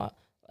 I know,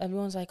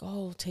 everyone's like,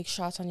 oh, take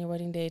shots on your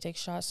wedding day. Take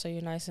shots so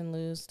you're nice and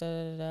loose. Da,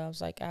 da, da. I was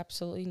like,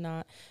 absolutely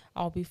not.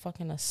 I'll be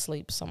fucking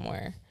asleep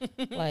somewhere.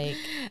 Like,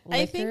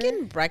 I think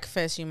in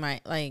breakfast you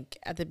might, like,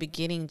 at the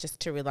beginning just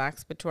to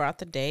relax, but throughout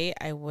the day,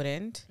 I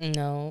wouldn't.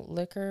 No,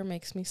 liquor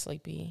makes me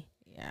sleepy.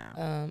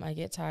 Yeah. I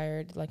get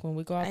tired. Like, when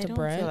we go out to I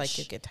brunch. don't feel like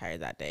you get tired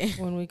that day.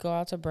 When we go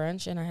out to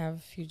brunch and I have a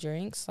few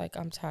drinks, like,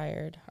 I'm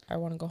tired. I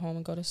want to go home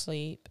and go to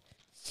sleep.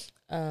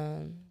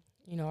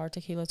 You know, our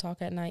tequila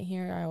talk at night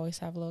here, I always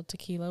have a little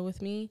tequila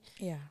with me.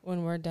 Yeah.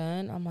 When we're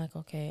done, I'm like,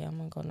 okay, I'm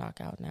going to go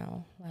knock out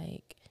now.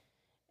 Like,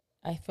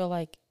 I feel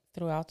like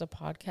throughout the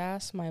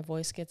podcast, my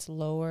voice gets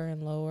lower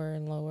and lower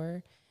and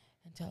lower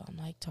until I'm,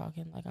 like,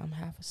 talking like I'm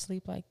half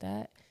asleep like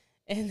that.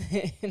 And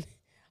then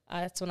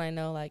that's when I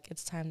know, like,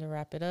 it's time to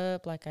wrap it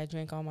up. Like, I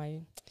drink all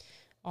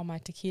my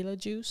tequila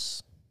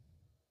juice.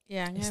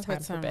 Yeah, I'm going to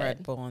put some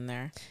Red Bull in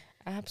there.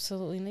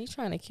 Absolutely. And they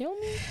trying to kill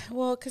me?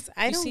 Well, because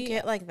I don't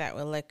get like that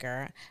with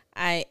liquor.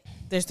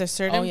 There's a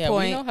certain point.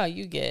 We know how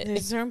you get.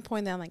 There's a certain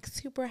point that I'm like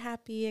super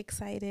happy,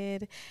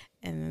 excited.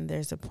 And then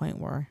there's a point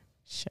where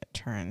shit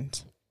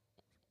turned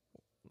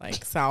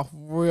like south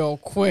real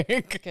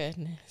quick.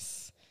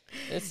 Goodness.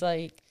 It's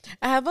like,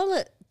 I have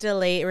a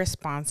delayed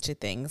response to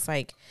things.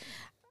 Like,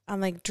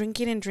 I'm like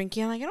drinking and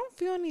drinking. I'm like, I don't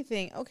feel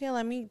anything. Okay,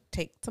 let me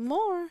take some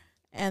more.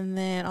 And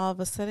then all of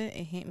a sudden,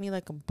 it hit me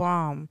like a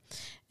bomb.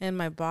 And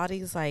my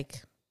body's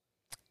like,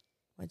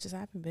 what just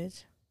happened,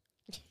 bitch?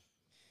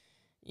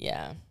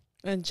 Yeah.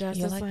 And just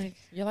like,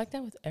 you're like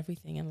that with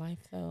everything in life,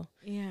 though.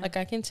 Yeah. Like,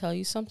 I can tell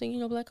you something, and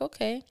you'll be like,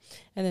 okay.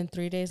 And then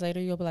 3 days later,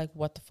 you'll be like,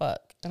 what the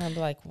fuck? And I'll be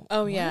like,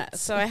 oh, what? yeah.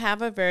 So I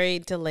have a very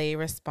delayed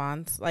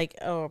response, like,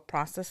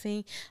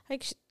 processing.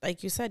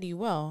 Like you said, you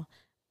will.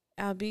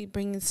 I'll be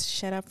bringing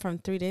shit up from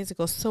 3 days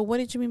ago. So what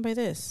did you mean by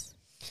this?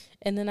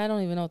 And then I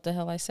don't even know what the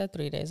hell I said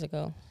 3 days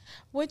ago.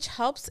 Which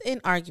helps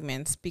in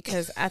arguments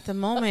because at the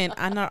moment,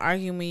 I'm not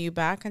arguing with you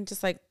back. I'm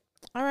just like,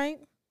 all right,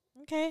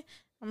 okay.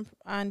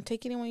 I'm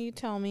taking it when you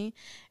tell me.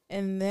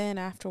 And then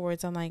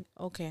afterwards, I'm like,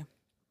 okay,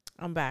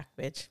 I'm back,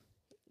 bitch.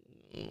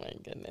 Oh, my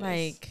goodness.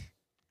 Like,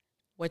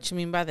 what you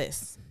mean by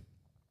this?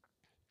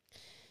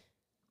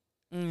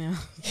 Yeah.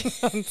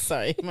 I'm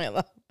sorry, my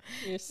love.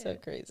 You're so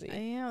crazy. I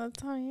am.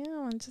 That's how I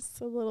am. I'm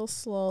just a little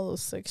slow,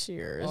 6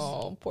 years.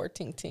 Oh, poor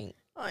Tink Tink.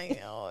 I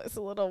know. It's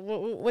a little,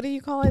 what do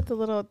you call it? The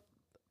little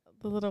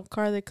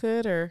car that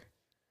could, or?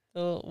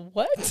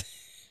 What?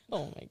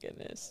 Oh, my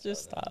goodness.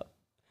 Just stop.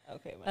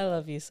 Okay. I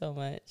love you so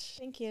much.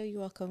 Thank you. You're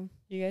welcome.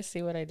 You guys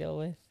see what I deal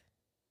with?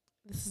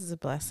 This is a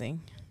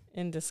blessing.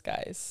 In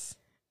disguise.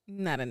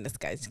 Not in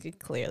disguise. You can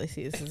clearly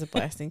see this is a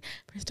blessing.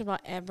 First of all,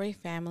 every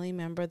family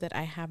member that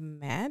I have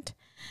met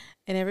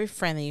and every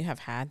friend that you have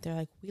had, they're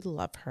like, we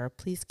love her.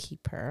 Please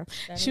keep her.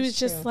 She was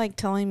just like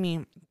telling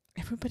me,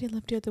 everybody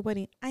loved you at the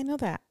wedding. I know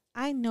that.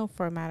 I know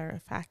for a matter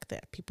of fact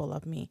that people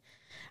love me.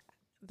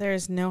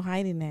 There's no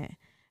hiding it.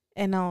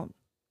 And I'm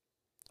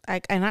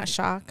not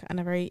shocked. I'm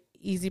a very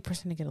easy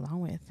person to get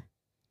along with.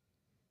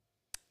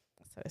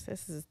 So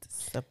this is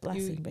a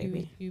blessing,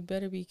 baby. You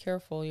better be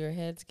careful. Your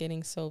head's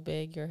getting so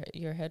big.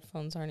 Your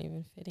headphones aren't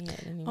even fitting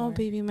it anymore. Oh,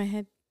 baby, my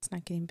head's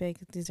not getting big.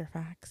 These are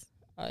facts.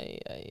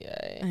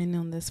 I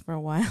know this for a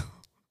while.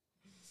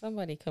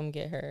 Somebody come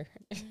get her.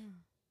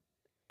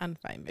 I'm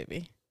fine,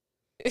 baby.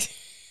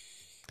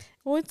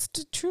 Well, it's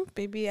the truth,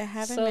 baby. I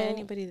haven't met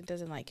anybody that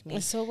doesn't like me.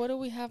 So what do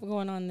we have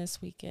going on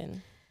this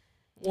weekend?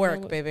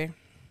 Work, baby.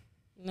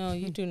 No,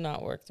 you do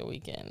not work the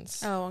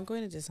weekends. Oh, I'm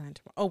going to Disneyland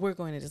tomorrow. Oh, we're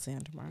going to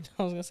Disneyland tomorrow.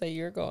 I was going to say,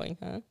 you're going,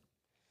 huh?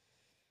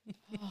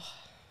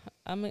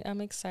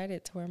 I'm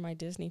excited to wear my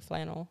Disney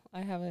flannel.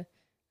 I have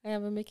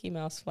a Mickey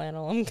Mouse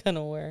flannel I'm going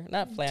to wear.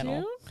 Not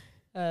flannel.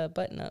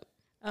 Button up.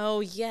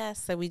 Oh,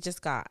 yes. So we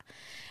just got.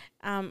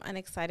 I'm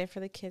excited for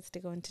the kids to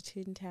go into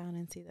Toontown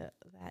and see that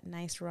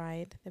nice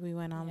ride that we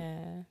went on.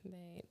 Yeah,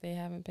 they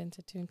haven't been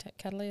to Toontown.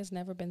 Catalina has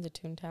never been to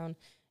Toontown.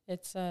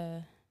 It's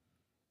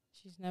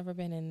she's never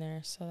been in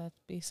there, so that'd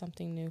be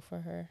something new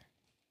for her.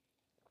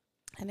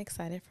 I'm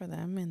excited for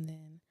them, and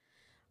then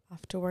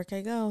off to work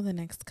I go the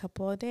next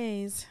couple of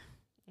days.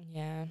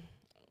 Yeah,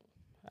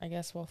 I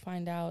guess we'll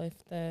find out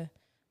if the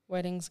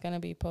wedding's gonna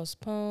be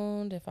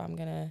postponed, if I'm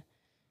gonna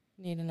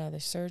need another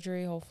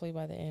surgery. Hopefully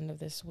by the end of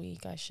this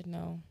week, I should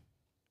know.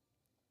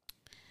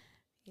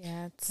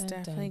 Yeah, it's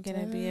definitely going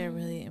to be a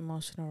really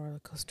emotional roller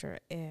coaster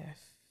if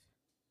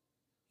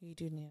you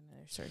do need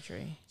another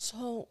surgery.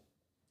 So,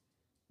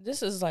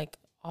 this is like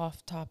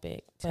off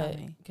topic, Tell but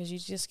me. because you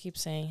just keep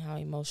saying how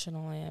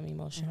emotional I am,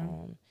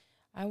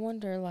 I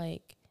wonder,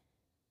 like,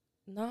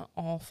 not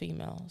all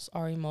females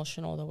are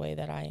emotional the way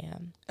that I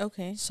am.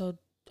 Okay. So,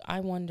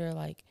 I wonder,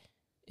 like,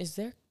 is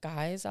there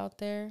guys out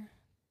there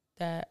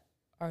that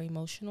are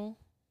emotional?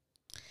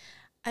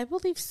 I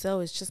believe so.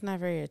 It's just not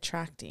very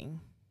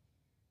attracting.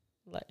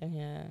 Like,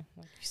 yeah,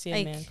 like you see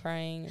a man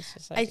crying. It's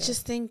just like I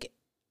just think,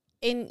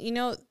 and you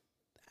know,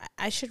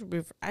 I should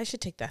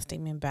take that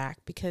statement back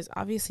because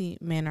obviously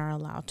men are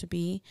allowed to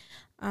be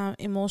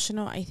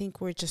emotional. I think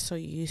we're just so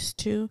used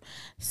to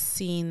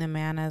seeing the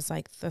man as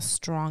like the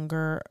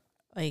stronger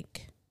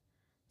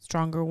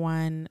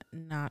one,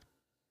 not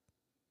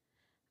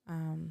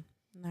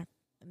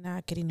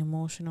not getting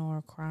emotional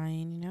or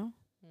crying, you know?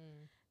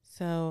 Mm.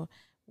 So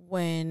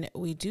when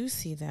we do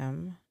see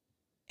them,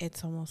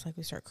 it's almost like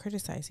we start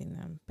criticizing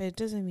them. But it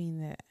doesn't mean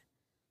that,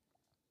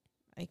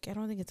 like, I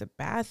don't think it's a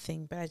bad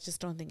thing, but I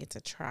just don't think it's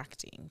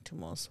attracting to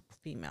most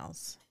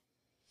females.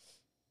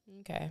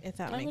 Okay. If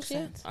that makes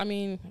sense. I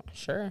mean,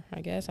 sure,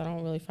 I guess. I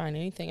don't really find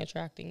anything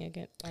attracting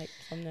again, like,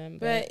 from them.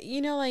 But,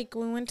 you know, like,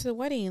 when we went to the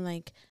wedding,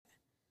 like,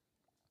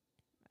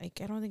 I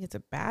don't think it's a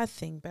bad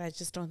thing, but I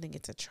just don't think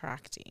it's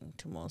attracting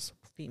to most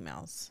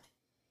females.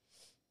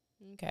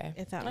 Okay.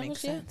 If that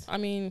makes sense. I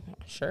mean,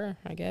 sure,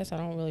 I guess. I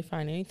don't really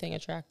find anything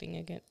attracting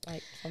again,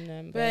 like, from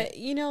them. But,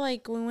 you know,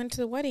 like, when we went to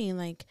the wedding,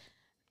 like,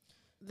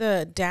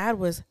 the dad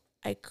was,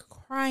 like,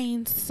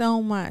 crying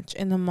so much.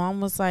 And the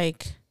mom was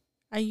like,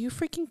 are you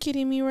freaking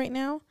kidding me right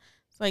now?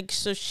 Like,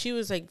 so she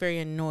was, like, very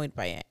annoyed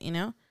by it, you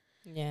know?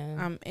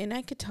 Yeah. And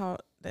I could tell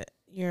that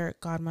your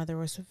godmother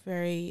was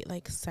very,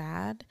 like,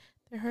 sad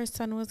that her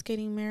son was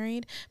getting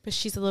married. But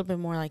she's a little bit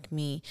more like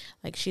me.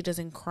 Like, she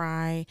doesn't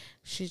cry.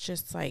 She's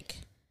just, like...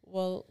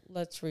 Well,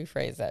 let's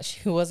rephrase that.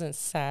 She wasn't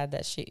sad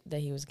that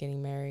he was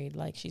getting married.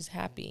 Like, she's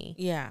happy.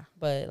 Yeah.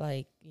 But,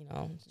 like, you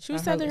know. She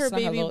was sad that her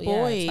baby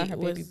boy it's not her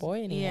baby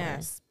boy anymore.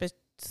 Yes, but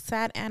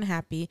sad and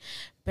happy.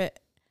 But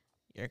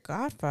your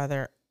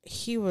godfather,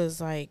 he was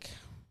like,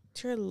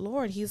 dear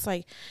Lord, he's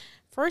like,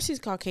 first he's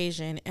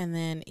Caucasian, and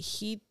then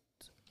he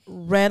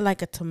red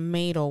like a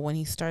tomato when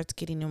he starts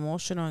getting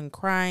emotional and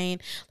crying.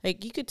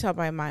 Like, you could tell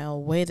by a mile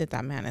away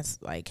that man is,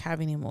 like,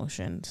 having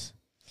emotions.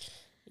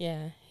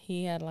 Yeah,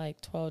 he had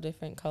like 12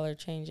 different color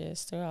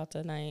changes throughout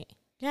the night.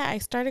 Yeah, I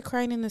started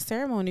crying in the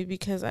ceremony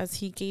because as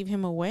he gave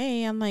him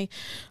away, I'm like,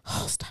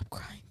 oh, stop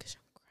crying because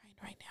I'm crying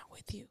right now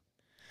with you.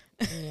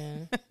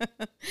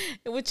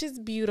 Yeah. Which is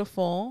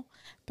beautiful,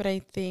 but I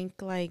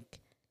think, like,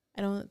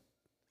 I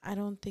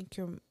don't think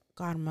your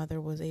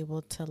godmother was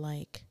able to,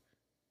 like,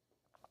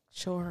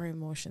 show her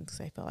emotions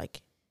because I felt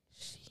like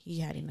he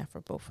had enough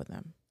for both of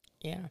them.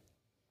 Yeah.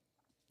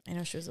 I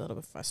know she was a little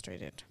bit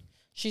frustrated.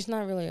 She's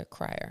not really a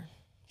crier.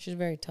 She's a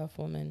very tough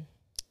woman.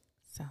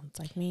 Sounds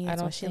like me.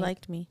 That's why she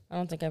liked me. I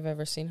don't think I've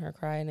ever seen her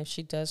cry. And if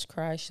she does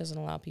cry, she doesn't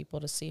allow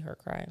people to see her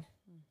cry.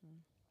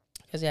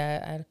 Because,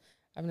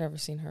 I've never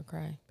seen her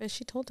cry. But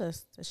she told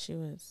us that she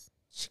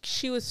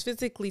was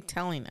physically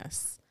telling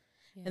us.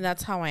 Yeah. And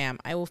that's how I am.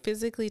 I will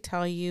physically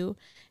tell you,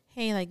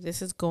 hey, like,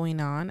 this is going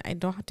on. I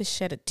don't have to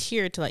shed a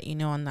tear to let you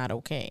know I'm not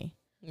okay.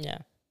 Yeah.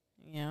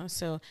 You know,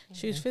 so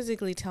she was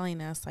physically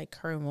telling us, like,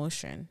 her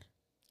emotion.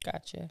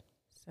 Gotcha.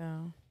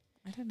 So,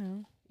 I don't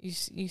know.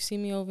 You see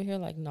me over here,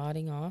 like,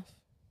 nodding off?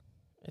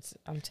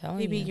 I'm telling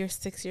you. Maybe you're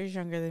 6 years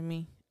younger than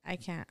me. I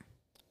can't.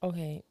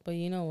 Okay, but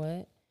you know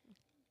what?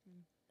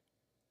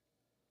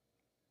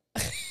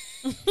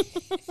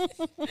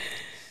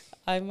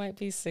 I might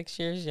be 6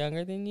 years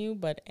younger than you,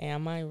 but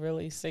am I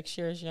really 6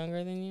 years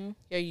younger than you?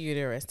 Your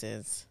uterus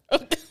is.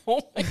 Oh,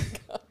 my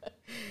God.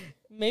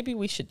 Maybe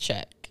we should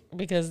check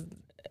because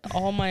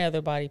all my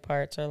other body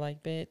parts are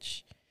like,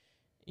 bitch,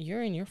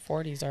 you're in your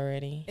 40s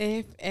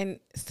already.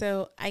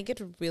 So I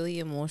get really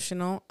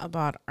emotional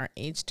about our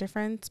age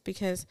difference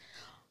because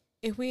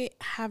if we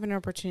have an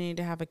opportunity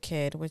to have a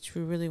kid, which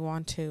we really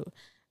want to,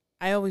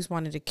 I always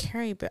wanted to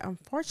carry, but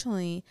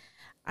unfortunately,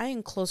 I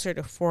am closer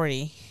to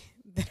 40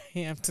 than I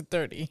am to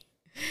 30.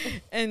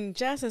 And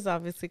Jess is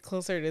obviously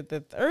closer to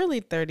the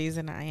early 30s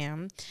than I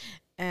am.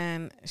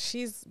 And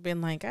she's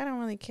been like, I don't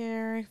really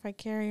care if I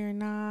carry or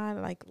not.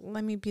 Like,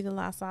 let me be the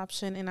last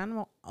option. And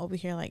I'm over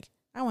here like,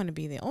 I want to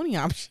be the only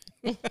option.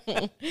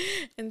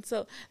 And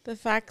so the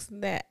fact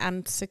that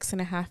I'm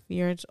 6.5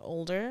 years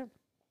older,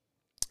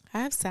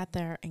 I have sat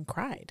there and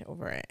cried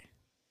over it.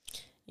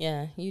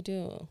 Yeah, you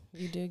do.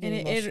 You do get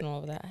emotional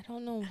over that. I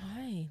don't know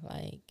why.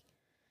 Like,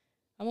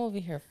 I'm over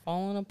here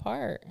falling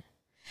apart.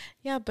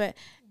 Yeah, but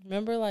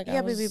remember, like,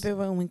 but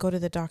when we go to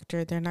the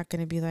doctor, they're not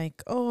going to be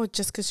like, oh,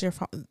 just because you're.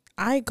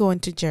 I go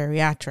into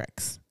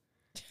geriatrics.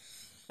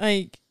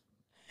 Like,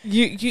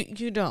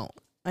 you don't.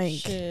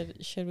 Like,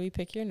 should we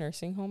pick your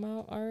nursing home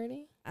out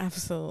already?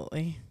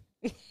 Absolutely.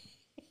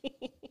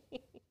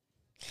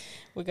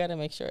 We got to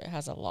make sure it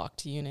has a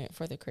locked unit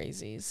for the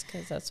crazies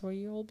because that's where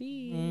you'll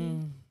be.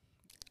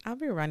 I'll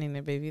be running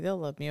it, baby. They'll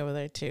love me over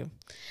there too.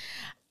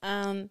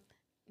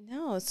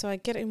 No, so I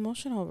get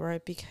emotional over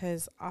it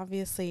because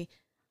obviously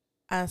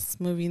us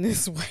moving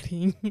this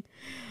wedding,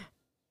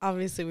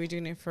 obviously we're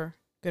doing it for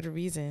good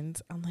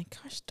reasons. I'm like,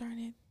 gosh darn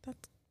it,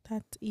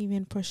 that's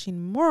even pushing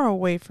more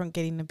away from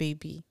getting a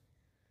baby.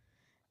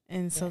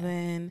 And so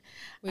then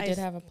we did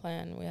have a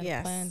plan. We had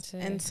a plan to.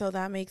 And so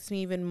that makes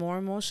me even more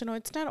emotional.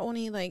 It's not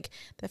only like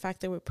the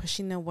fact that we're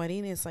pushing the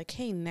wedding. It's like,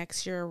 hey,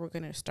 next year we're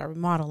going to start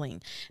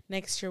remodeling.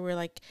 Next year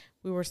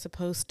we were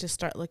supposed to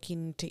start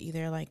looking to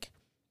either like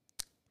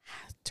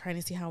trying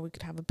to see how we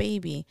could have a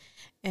baby.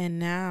 And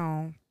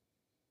now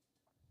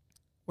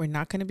we're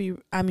not going to be,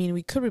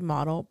 we could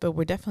remodel, but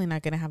we're definitely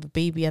not going to have a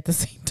baby at the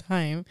same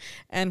time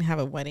and have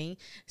a wedding.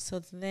 So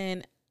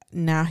then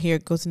now here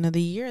goes another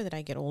year that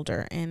I get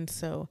older. And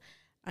so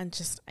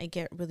I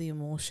get really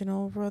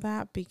emotional over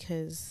that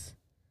because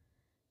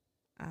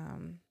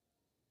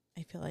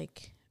I feel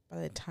like by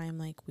the time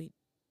like we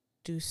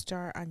do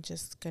start, I'm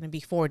just gonna be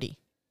 40,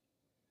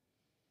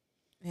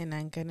 and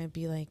I'm gonna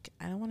be like,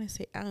 I don't want to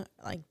say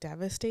like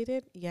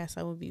devastated. Yes,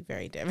 I will be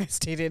very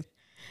devastated,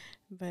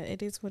 but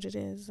it is what it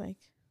is. Like,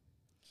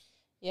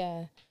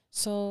 Yeah.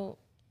 So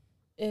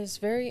it's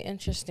very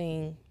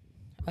interesting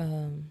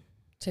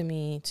to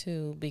me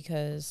too,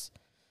 because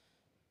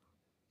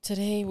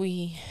today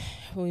we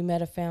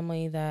met a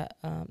family that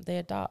they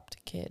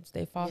adopt kids.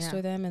 They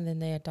foster them and then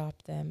they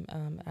adopt them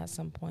at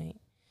some point.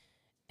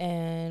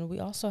 And we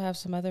also have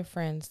some other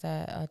friends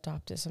that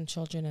adopted some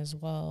children as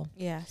well.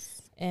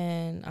 yes.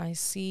 And I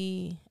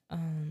see, I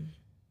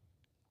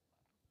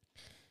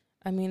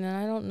mean, and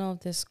I don't know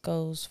if this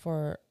goes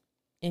for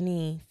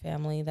any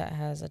family that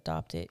has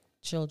adopted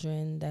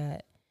children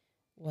that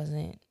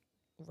wasn't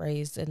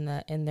raised in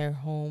their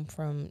home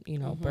from,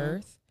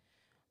 birth.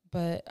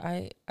 But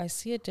I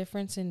see a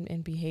difference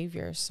in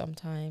behavior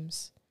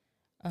sometimes.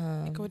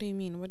 Like, what do you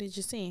mean? What did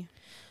you see?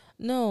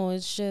 No,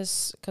 it's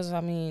just because,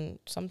 I mean,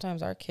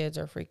 sometimes our kids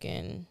are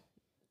freaking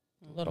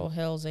little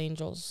Hell's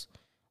Angels.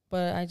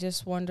 But I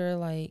just wonder,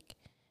 like,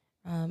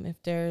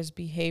 if there's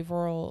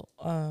behavioral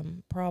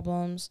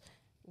problems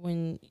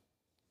when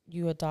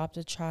you adopt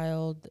a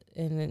child,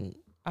 and then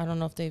I don't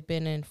know if they've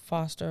been in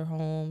foster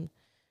home,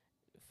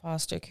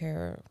 foster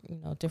care,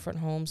 different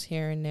homes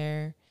here and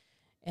there,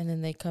 and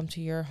then they come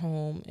to your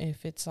home,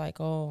 if it's like,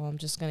 oh, I'm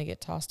just going to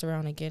get tossed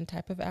around again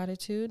type of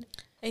attitude.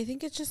 I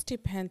think it just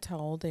depends how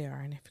old they are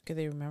and if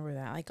they remember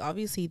that. Like,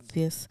 obviously,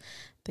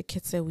 the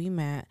kids that we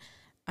met,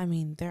 I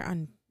mean, they're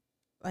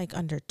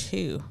under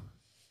 2.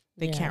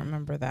 They can't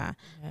remember that.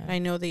 Yeah. I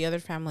know the other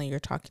family you're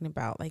talking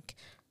about, like,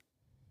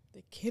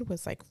 the kid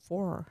was like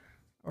 4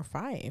 or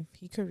 5.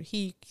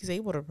 He's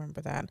able to remember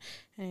that,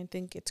 and I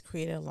think it's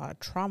created a lot of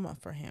trauma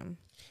for him.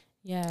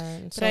 Yeah.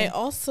 But I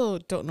also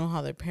don't know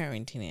how their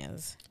parenting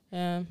is.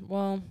 Yeah.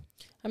 Well,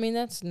 I mean,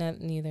 that's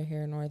neither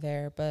here nor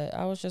there, but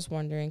I was just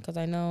wondering, because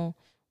I know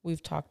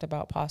we've talked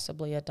about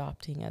possibly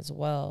adopting as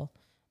well,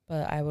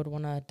 but I would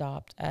want to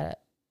adopt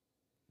at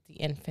the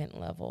infant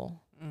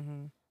level.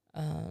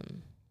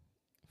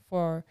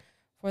 For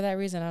that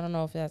reason, I don't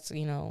know if that's,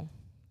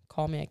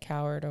 call me a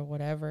coward or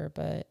whatever,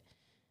 but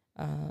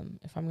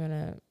if I'm going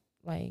to,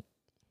 like,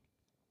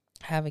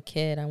 have a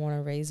kid, I want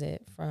to raise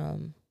it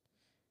from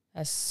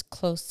as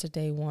close to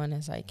day one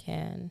as I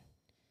can.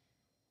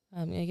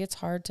 It gets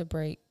hard to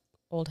break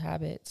old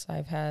habits.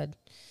 I've had,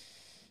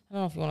 I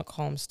don't know if you want to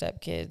call them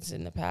stepkids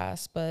in the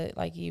past, but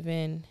like,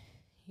 even,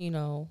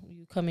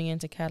 you coming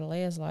into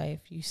Cataleya's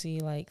life, you see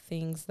like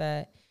things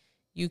that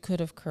you could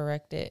have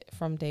corrected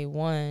from day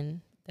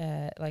one,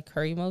 that like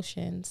her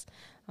emotions.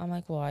 I'm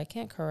like, well, I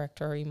can't correct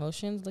her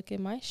emotions. Look at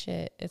my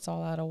shit. It's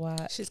all out of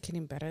whack. She's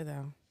getting better,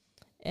 though.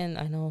 And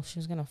I know she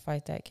was going to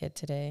fight that kid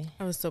today.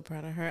 I was so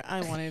proud of her.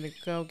 I wanted to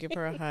go give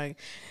her a hug.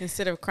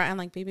 Instead of crying, I'm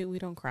like, baby, we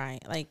don't cry.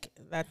 Like,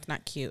 that's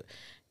not cute.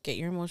 Get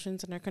your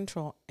emotions under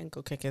control and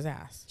go kick his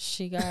ass.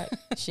 She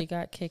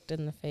got kicked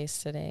in the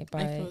face today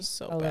by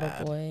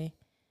little boy.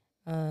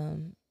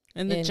 In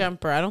the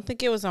jumper. I don't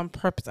think it was on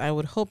purpose. I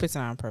would hope it's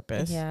not on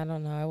purpose. Yeah, I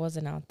don't know. I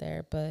wasn't out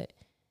there, but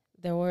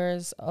there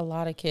was a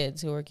lot of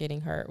kids who were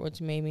getting hurt,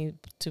 which made me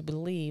to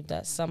believe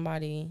that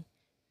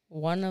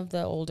one of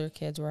the older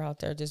kids were out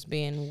there just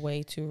being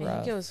way too rough. I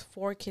think it was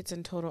 4 kids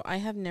in total. I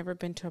have never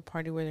been to a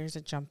party where there's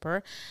a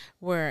jumper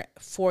where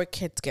 4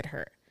 kids get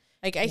hurt.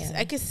 Like,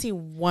 I could see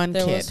one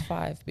kid. There was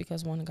 5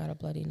 because one got a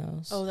bloody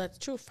nose. Oh, that's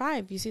true.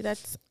 5. You see,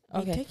 that's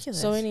ridiculous.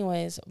 So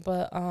anyways,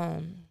 but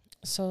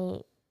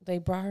so they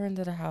brought her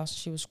into the house.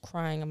 She was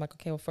crying. I'm like,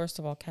 okay, well, first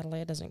of all,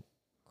 Cataleya doesn't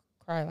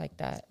cry like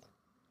that.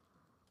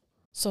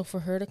 So for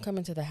her to come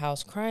into the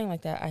house crying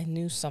like that, I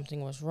knew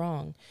something was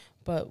wrong.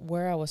 But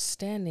where I was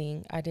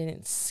standing, I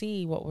didn't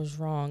see what was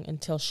wrong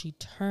until she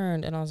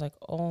turned, and I was like,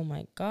 oh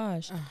my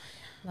gosh.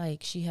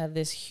 Like, she had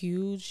this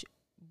huge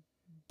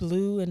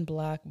blue and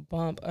black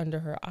bump under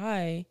her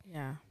eye.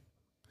 Yeah.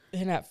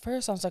 And at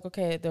first I was like,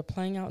 okay, they're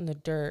playing out in the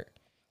dirt.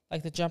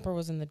 Like, the jumper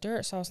was in the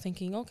dirt. So I was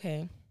thinking,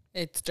 okay,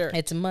 it's dirt.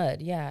 It's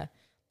mud. Yeah.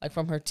 Like,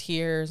 from her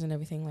tears and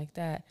everything like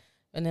that.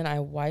 And then I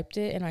wiped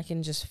it, and I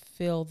can just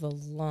feel the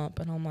lump.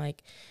 And I'm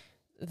like,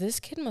 this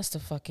kid must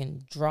have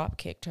fucking drop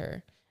kicked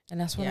her. And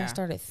that's when I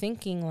started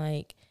thinking,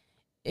 like,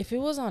 if it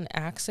was on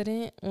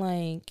accident,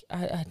 like,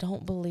 I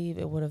don't believe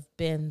it would have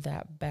been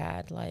that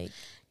bad. Like,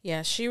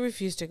 yeah, she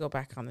refused to go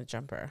back on the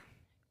jumper.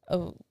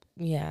 Oh,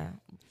 yeah.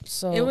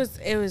 So it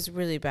was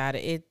really bad.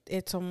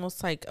 It's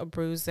almost like a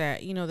bruise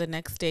that, the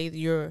next day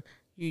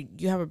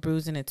you have a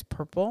bruise and it's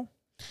purple.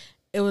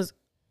 It was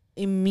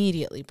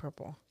immediately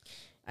purple.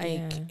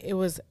 It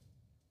was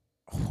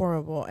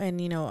horrible.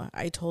 And,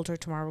 I told her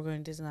tomorrow we're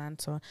going to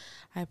Disneyland, so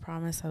I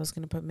promised I was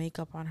going to put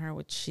makeup on her,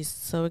 which she's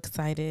so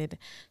excited.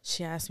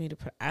 She asked me to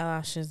put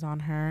eyelashes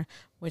on her,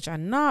 which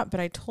I'm not, but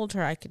I told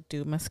her I could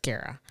do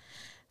mascara.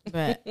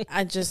 But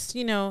I just,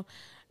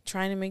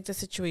 trying to make the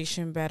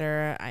situation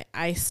better. I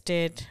iced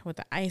it with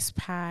the ice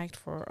pack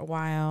for a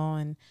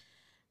while,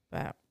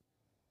 but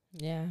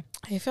yeah,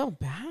 I felt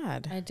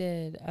bad. I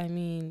did. I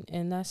mean,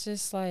 and that's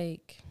just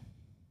like,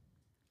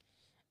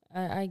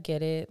 I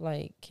get it.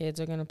 Like, kids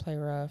are gonna play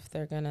rough.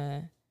 They're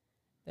gonna,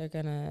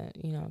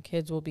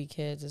 kids will be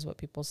kids, is what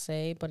people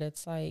say. But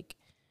it's like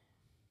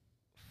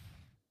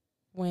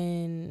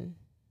when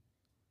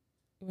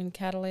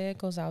Catalea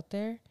goes out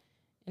there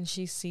and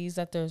she sees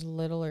that there's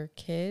littler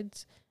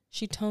kids,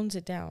 she tones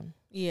it down.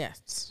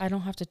 Yes. I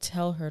don't have to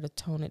tell her to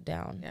tone it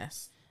down.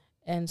 Yes.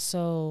 And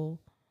so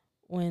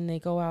when they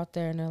go out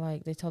there and they're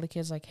like, they tell the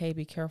kids like, hey,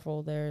 be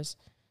careful. There's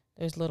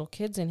little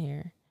kids in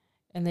here,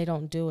 and they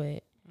don't do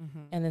it. Mm-hmm.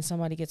 And then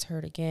somebody gets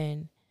hurt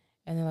again.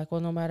 And they're like,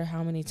 well, no matter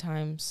how many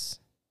times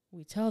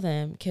we tell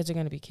them, kids are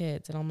going to be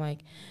kids. And I'm like,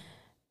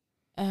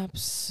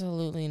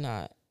 absolutely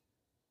not.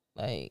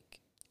 Like,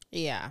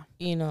 yeah,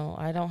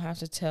 I don't have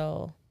to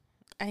tell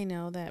I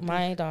know that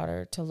my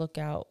daughter to look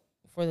out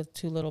for the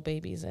 2 little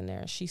babies in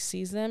there. She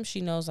sees them.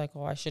 She knows, like,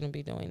 oh, I shouldn't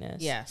be doing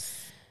this.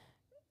 Yes.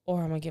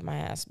 Or I'm going to get my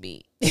ass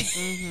beat.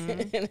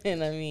 Mm-hmm.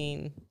 And I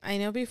mean, I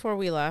know before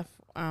we left,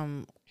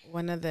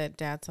 one of the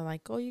dads are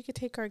like, oh, you could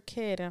take our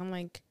kid. And I'm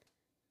like,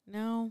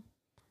 no,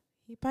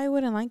 he probably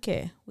wouldn't like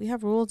it. We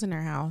have rules in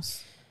our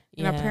house.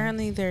 yeah. And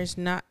apparently there's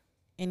not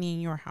any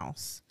in your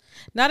house.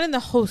 Not in the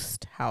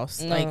host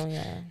house. No, like,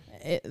 yeah.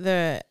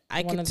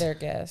 One of their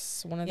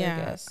guests.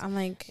 I'm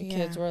like, the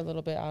kids were a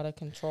little bit out of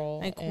control.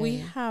 Like,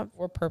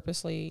 we're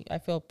purposely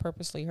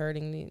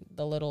hurting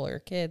the littler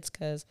kids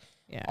because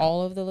yeah,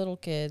 all of the little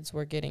kids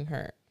were getting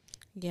hurt.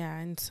 Yeah.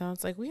 And so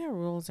it's like, we have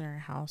rules in our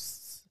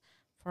house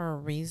for a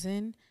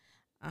reason.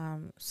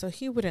 So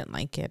he wouldn't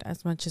like it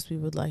as much as we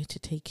would like to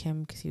take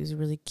him because he was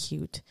really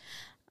cute.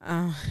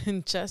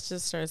 And Jess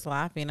just starts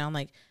laughing. I'm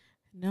like,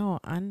 no,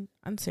 I'm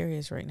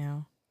serious right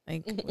now.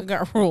 Like, we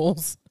got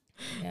rules.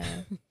 Yeah.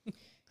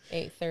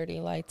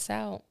 8:30 lights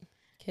out.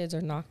 Kids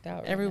are knocked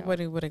out.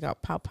 Everybody would have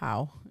got pow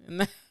pow in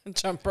the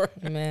jumper.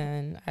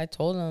 Man, I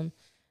told him,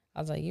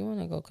 I was like, you want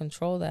to go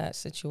control that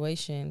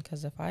situation,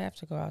 because if I have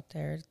to go out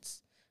there,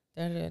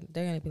 they're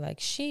gonna be like,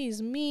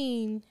 she's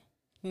mean.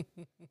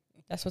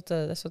 That's what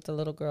the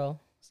little girl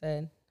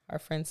said. Our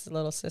friend's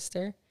little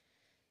sister.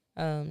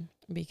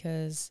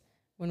 Because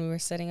when we were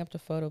setting up the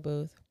photo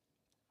booth,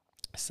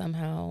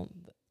 somehow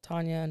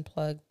Tanya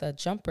unplugged the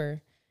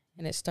jumper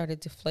and it started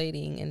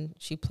deflating, and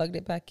she plugged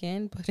it back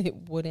in, but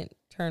it wouldn't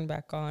turn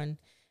back on.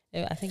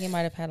 I think it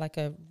might have had like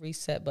a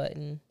reset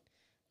button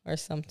or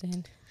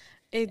something.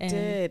 It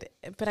did,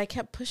 but I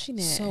kept pushing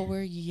it. So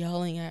we're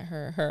yelling at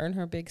her.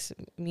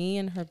 Me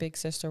and her big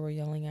sister were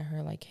yelling at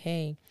her like,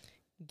 hey,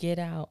 get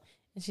out.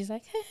 And she's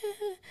like,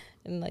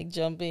 and like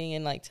jumping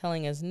and like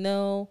telling us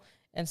no.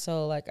 And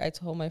so like I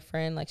told my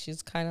friend, like,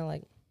 she's kind of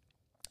like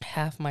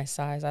half my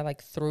size. I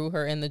like threw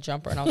her in the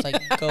jumper and I was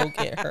like, go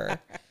get her.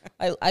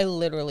 I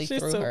literally threw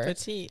her. She's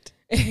so petite.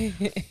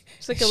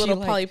 She's like a little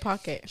Polly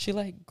Pocket. She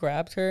like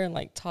grabbed her and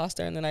like tossed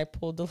her, and then I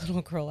pulled the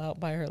little girl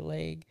out by her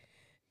leg.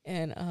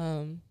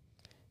 And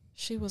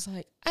she was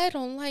like, I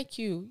don't like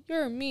you.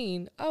 You're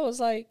mean. I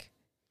was like,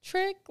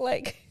 Trick,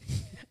 like,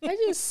 I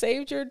just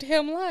saved your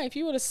damn life.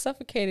 You would have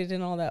suffocated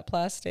in all that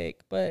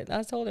plastic. But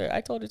I told her too,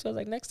 I was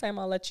like, next time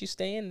I'll let you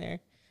stay in there.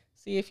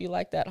 See if you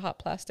like that hot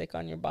plastic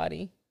on your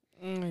body.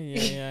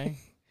 Yeah.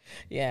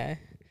 Yeah.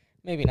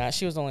 Maybe not.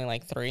 She was only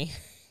like 3.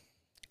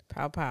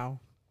 Pow pow.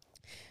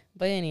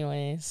 But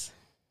anyways,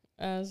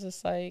 I was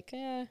just like,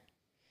 yeah,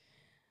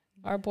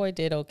 our boy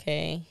did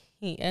okay.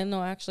 He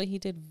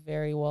did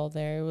very well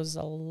there. It was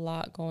a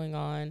lot going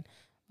on,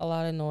 a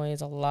lot of noise,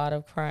 a lot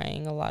of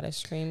crying, a lot of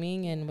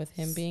screaming. And with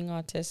him being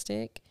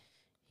autistic,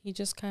 he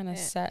just kind of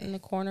sat in the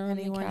corner on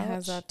the couch. Anyone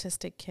has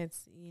autistic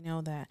kids, you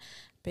know that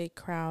big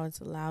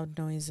crowds, loud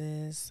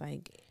noises,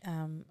 like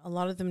a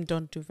lot of them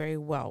don't do very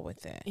well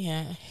with it.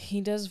 Yeah, he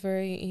does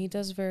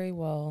very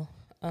well.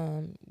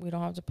 We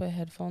don't have to put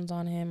headphones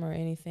on him or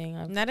anything.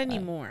 Not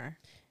anymore.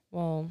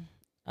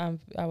 I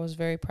was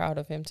very proud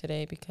of him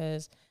today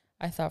because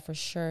I thought for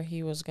sure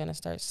he was going to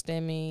start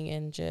stimming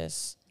and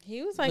just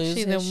he was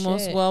actually the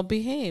most well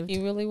behaved.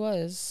 He really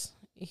was.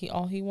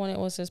 All he wanted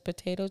was his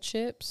potato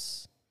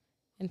chips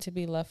and to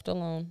be left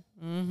alone.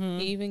 Mm-hmm.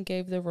 He even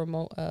gave the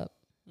remote up.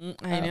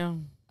 I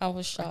know. I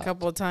was shocked. A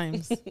couple of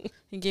times.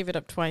 He gave it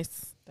up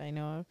twice. I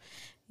know of.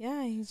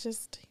 Yeah,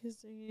 he's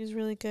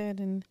really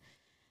good.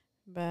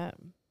 But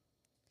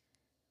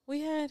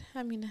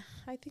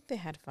I think they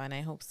had fun.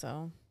 I hope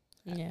so.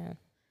 Yeah.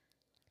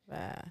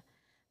 But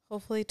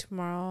hopefully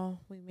tomorrow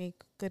we make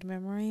good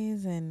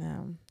memories,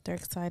 and they're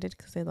excited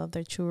because they love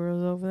their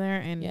churros over there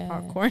and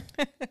popcorn.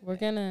 We're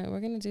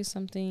gonna do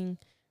something.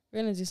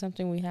 We're gonna do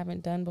something we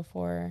haven't done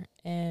before,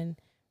 and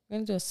we're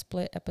gonna do a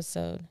split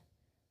episode.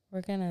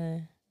 We're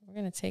gonna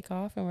take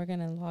off and we're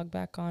gonna log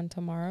back on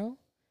tomorrow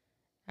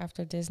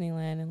after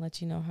Disneyland and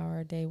let you know how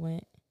our day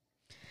went.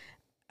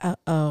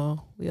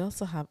 We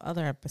also have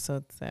other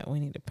episodes that we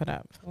need to put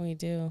up. We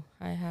do.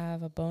 I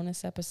have a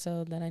bonus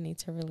episode that I need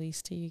to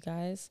release to you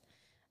guys.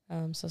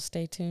 So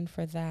stay tuned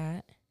for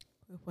that.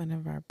 With one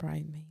of our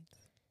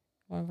bridesmaids.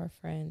 One of our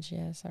friends,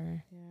 yes.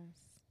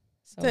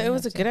 So it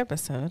was a good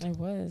episode. It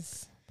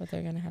was. but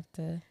they're going to have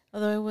to.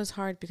 Although it was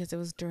hard because it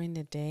was during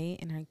the day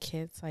and our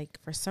kids, like,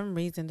 for some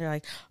reason, they're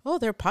like, oh,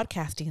 they're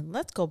podcasting.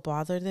 Let's go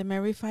bother them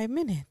every 5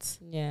 minutes.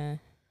 Yeah.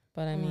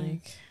 But I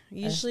mean, like,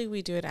 usually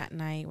we do it at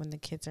night when the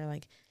kids are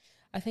like.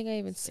 I think I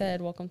even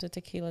said, welcome to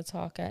Tequila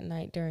Talk at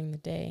night during the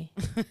day.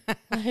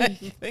 I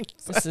think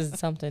so. This is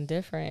something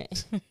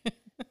different.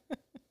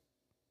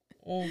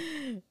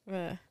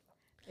 But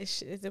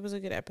it was a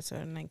good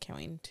episode, and I can't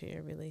wait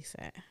to release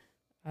it.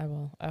 I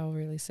will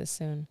release it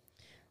soon.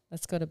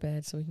 Let's go to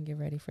bed so we can get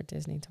ready for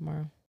Disney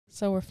tomorrow.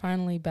 So we're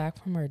finally back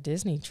from our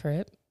Disney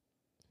trip.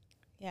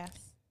 Yes.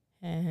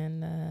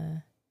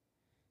 And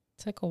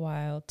took a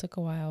while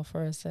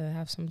for us to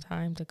have some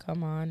time to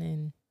come on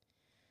and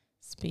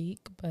speak,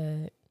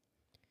 but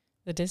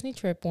the Disney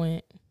trip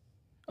went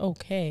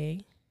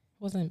okay.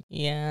 One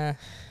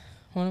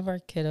of our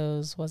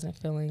kiddos wasn't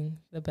feeling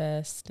the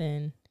best,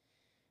 and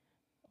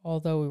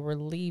although we were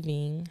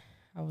leaving,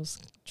 I was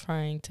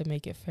trying to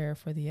make it fair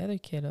for the other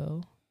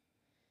kiddo,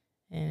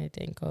 and it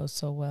didn't go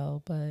so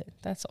well, but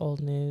that's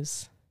old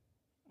news.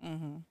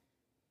 Mm-hmm.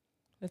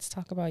 Let's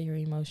talk about your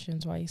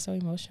emotions. Why are you so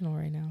emotional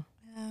right now?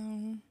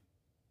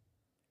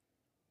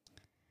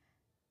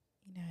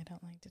 I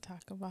don't like to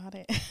talk about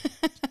it.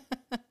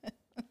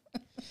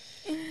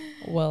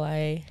 Well,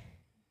 I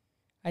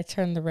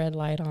turned the red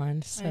light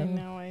on, so I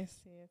know, I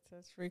see it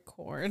says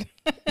record.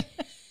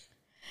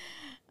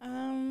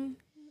 I'm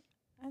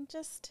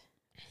just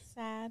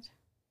sad.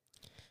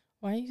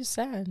 Why are you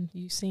sad?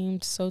 You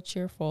seemed so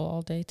cheerful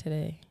all day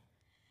today.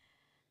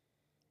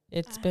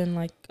 It's been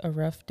like a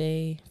rough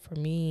day for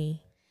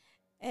me.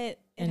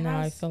 Now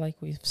I feel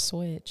like we've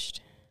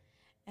switched.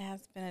 It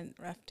has been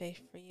a rough day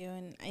for you,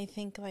 and I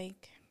think,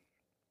 like,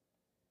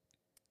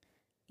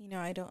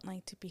 I don't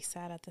like to be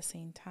sad at the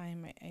same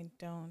time.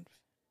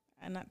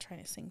 I'm not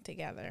trying to sing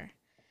together,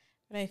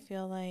 but I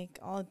feel like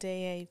all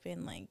day I've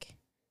been, like,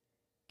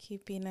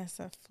 keeping us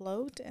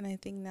afloat, and I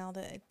think now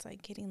that it's,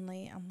 like, getting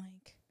late, I'm,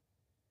 like,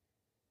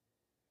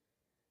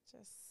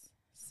 just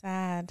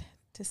sad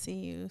to see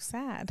you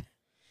sad.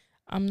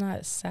 I'm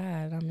not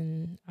sad.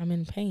 I'm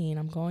in pain.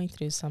 I'm going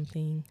through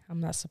something.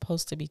 I'm not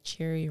supposed to be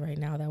cheery right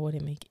now. That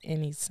wouldn't make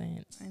any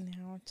sense. I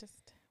know. I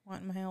just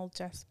want my old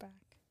Jess back.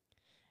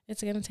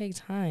 It's going to take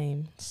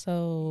time.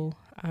 So,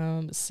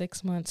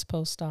 6 months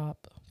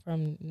post-op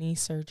from knee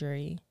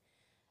surgery.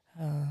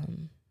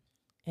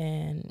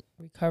 And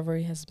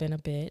recovery has been a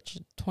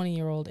bitch.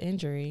 20-year-old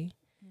injury.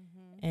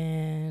 Mm-hmm.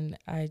 And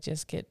I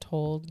just get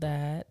told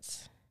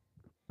that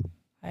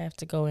I have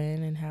to go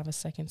in and have a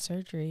second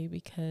surgery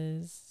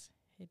because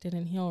it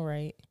didn't heal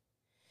right.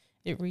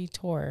 It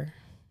retore.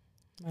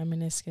 My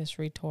meniscus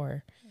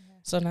retore. Yeah.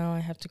 So now I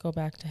have to go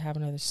back to have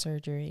another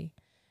surgery,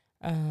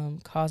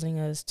 causing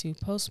us to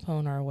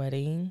postpone our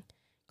wedding,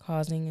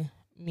 causing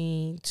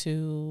me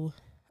to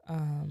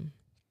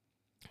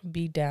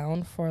be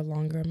down for a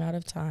longer amount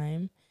of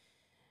time.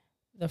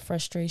 The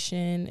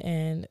frustration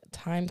and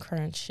time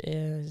crunch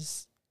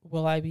is,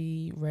 will I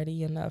be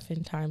ready enough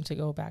in time to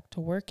go back to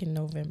work in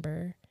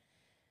November?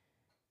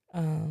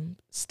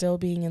 Still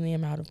being in the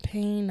amount of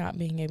pain, not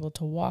being able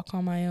to walk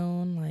on my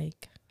own.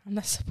 Like, I'm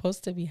not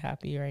supposed to be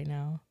happy right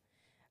now.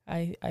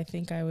 I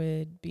think I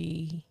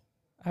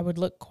would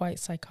look quite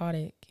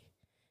psychotic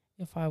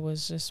if I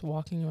was just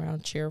walking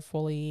around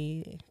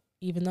cheerfully,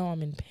 even though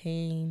I'm in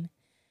pain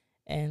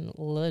and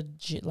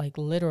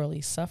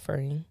literally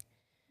suffering.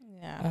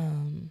 Yeah.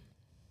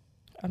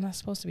 I'm not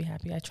supposed to be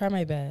happy. I try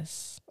my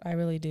best. I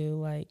really do.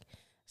 Like,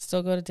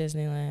 still go to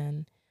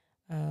Disneyland.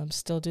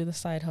 Still do the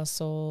side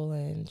hustle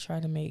and try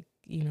to make,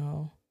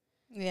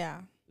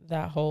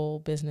 that whole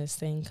business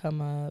thing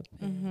come up.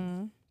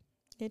 Mm-hmm.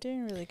 You're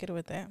doing really good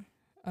with it.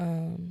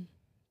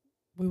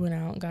 We went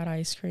out and got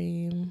ice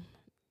cream,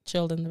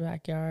 chilled in the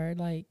backyard.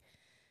 Like,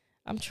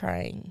 I'm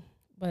trying,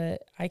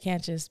 but I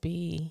can't just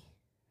be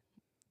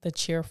the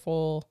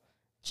cheerful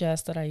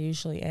Jess that I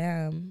usually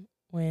am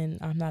when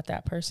I'm not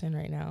that person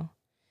right now.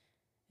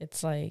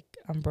 It's like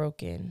I'm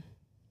broken.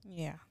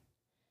 Yeah.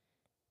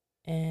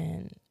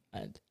 And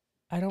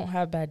I don't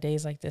have bad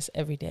days like this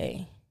every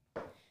day,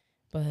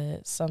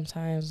 but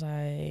sometimes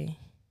I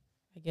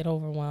get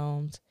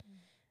overwhelmed.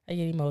 I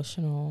get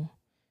emotional.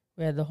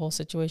 We had the whole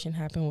situation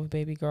happen with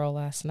baby girl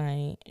last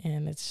night,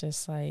 and it's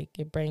just like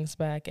it brings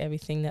back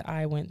everything that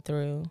I went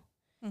through.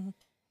 Mm-hmm.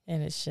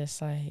 And it's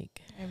just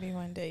like, maybe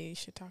one day you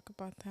should talk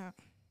about that.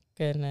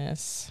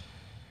 Goodness.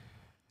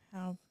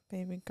 How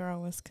baby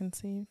girl was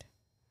conceived.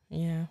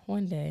 Yeah,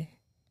 one day.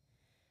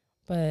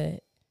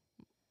 But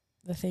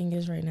the thing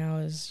is right now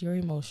is you're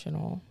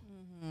emotional.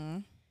 Mm-hmm.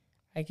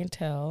 I can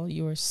tell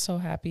you were so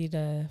happy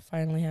to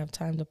finally have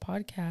time to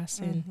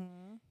podcast, and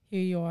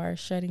here you are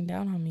shutting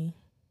down on me.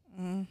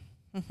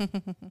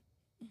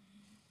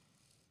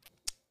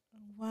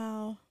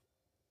 Well,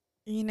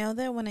 you know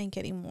that when I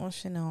get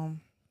emotional,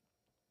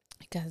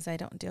 because I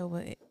don't deal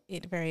with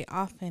it very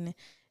often,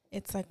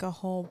 it's like a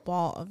whole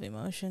ball of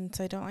emotions.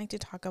 So I don't like to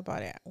talk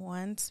about it at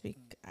once.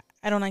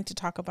 I don't like to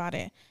talk about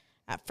it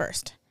at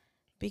first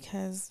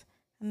because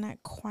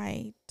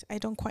I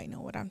don't quite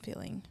know what I'm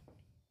feeling.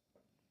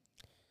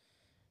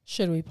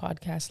 Should we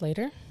podcast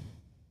later?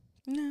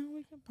 No,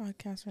 we can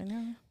podcast right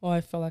now. Well, I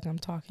feel like I'm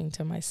talking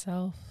to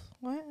myself.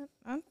 What?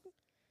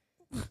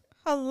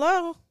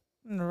 Hello.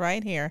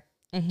 Right here.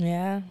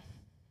 Yeah.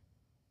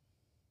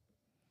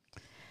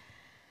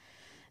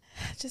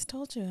 I just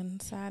told you I'm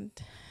sad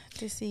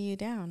to see you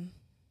down.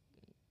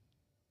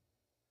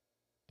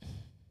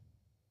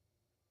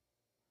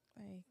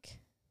 Like,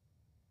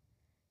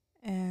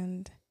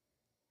 and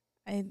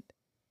I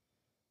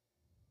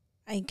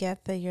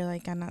get that you're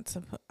like, I'm not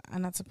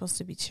supposed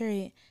to be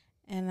cheery,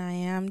 and I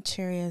am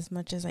cheery as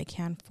much as I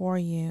can for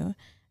you.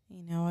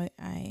 You know,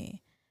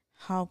 I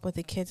help with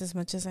the kids as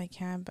much as I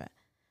can, but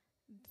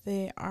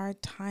there are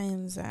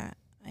times that,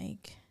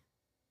 like,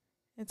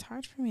 it's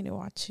hard for me to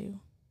watch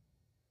you,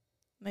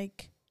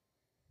 like,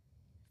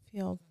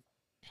 feel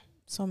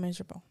so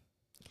miserable.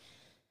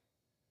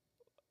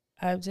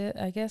 I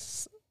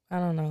guess, I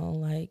don't know.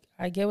 Like,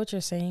 I get what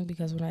you're saying,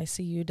 because when I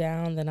see you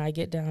down, then I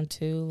get down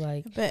too.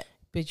 Like,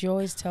 but you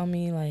always tell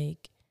me,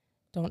 like,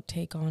 don't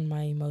take on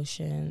my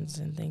emotions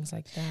and things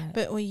like that.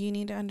 But what you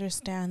need to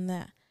understand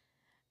that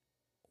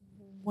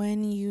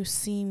when you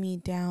see me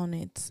down,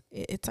 it's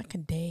like a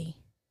day.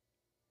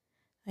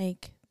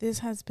 Like, this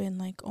has been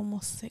like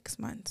almost 6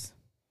 months.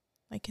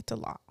 Like, it's a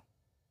lot.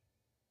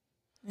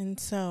 And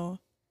so.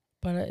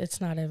 But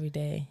it's not every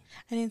day.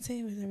 I didn't say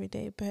it was every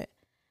day, but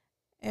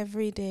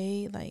every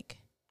day, like,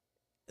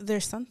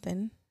 there's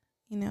something,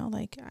 you know,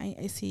 like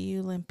I see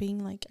you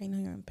limping, like, I know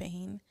you're in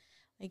pain.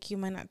 Like, you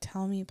might not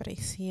tell me, but I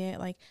see it.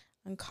 Like,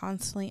 I'm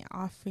constantly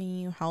offering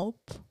you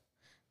help.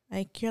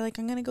 Like, you're like,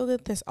 I'm going to go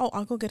get this. Oh,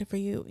 I'll go get it for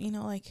you. You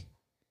know, like,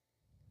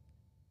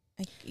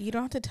 you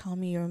don't have to tell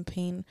me you're in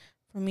pain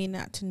for me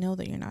not to know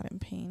that you're not in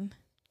pain.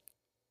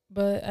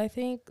 But I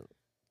think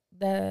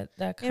that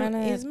kind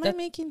of... Is my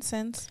making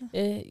sense?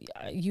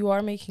 You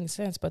are making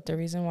sense, but the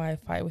reason why I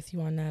fight with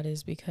you on that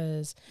is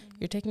because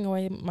you're taking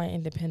away my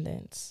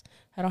independence.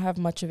 I don't have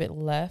much of it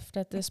left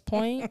at this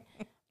point.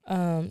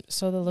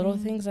 So the little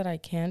things that I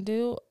can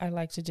do, I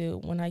like to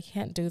do. When I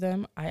can't do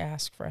them, I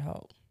ask for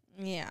help.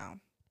 Yeah.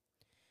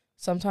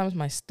 Sometimes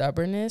my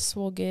stubbornness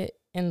will get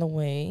in the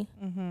way,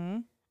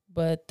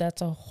 but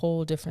that's a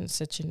whole different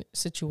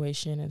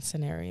situation and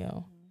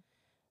scenario.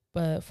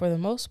 But for the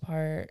most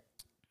part,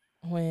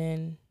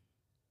 when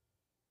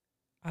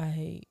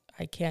I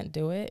can't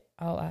do it,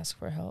 I'll ask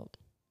for help.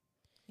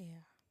 Yeah.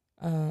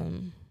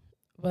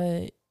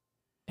 But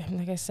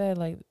like I said,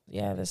 like,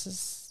 yeah, this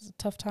is a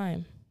tough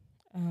time.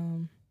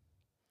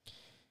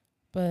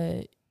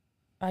 But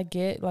I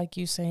get, like,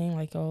 you saying,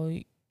 like, oh,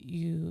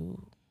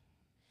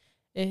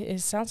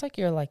 it sounds like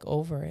you're, like,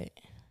 over it.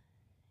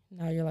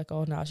 Now you're like,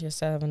 oh, now she has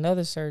to have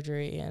another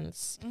surgery, and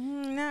it's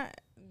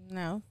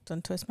no,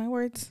 don't twist my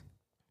words.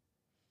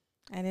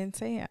 I didn't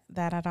say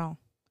that at all.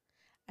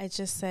 I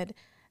just said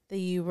that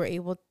you were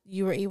able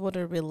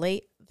to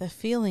relate the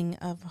feeling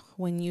of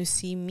when you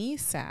see me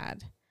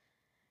sad,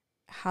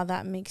 how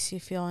that makes you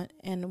feel.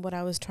 And what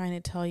I was trying to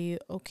tell you,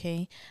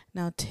 okay,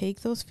 now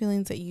take those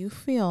feelings that you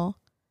feel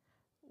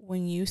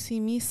when you see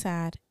me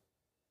sad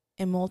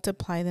and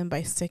multiply them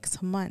by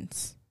 6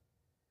 months.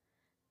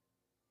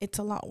 It's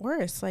a lot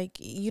worse. Like,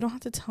 you don't have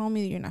to tell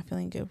me that you're not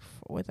feeling good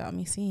without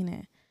me seeing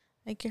it.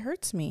 Like, it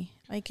hurts me.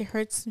 Like, it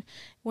hurts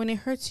when it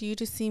hurts you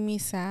to see me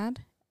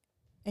sad.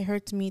 It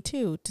hurts me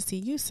too to see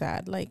you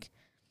sad. Like,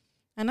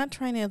 I'm not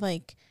trying to,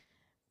 like,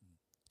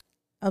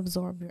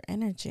 absorb your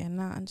energy.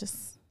 I'm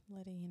just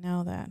letting you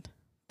know that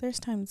there's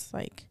times,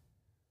 like,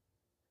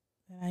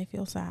 that I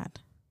feel sad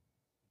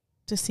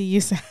to see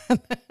you sad.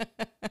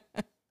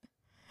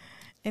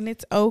 And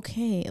it's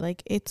okay.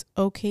 Like, it's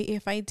okay.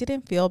 If I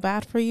didn't feel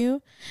bad for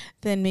you,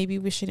 then maybe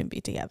we shouldn't be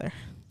together.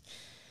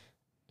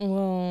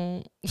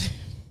 Well,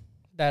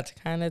 that's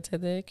kind of to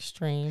the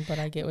extreme, but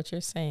I get what you're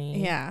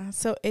saying. Yeah.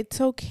 So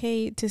it's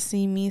okay to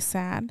see me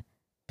sad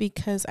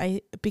because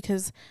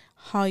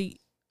how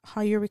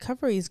your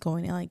recovery is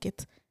going. Like,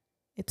 it's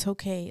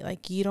okay.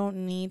 Like, you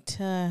don't need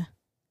to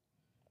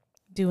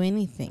do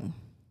anything.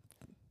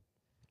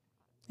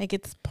 Like,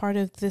 it's part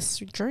of this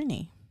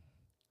journey.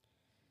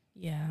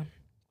 Yeah.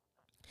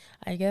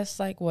 I guess,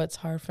 like, what's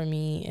hard for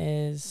me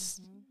is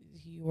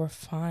you were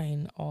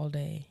fine all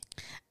day.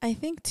 I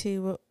think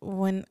too,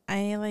 when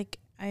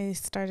I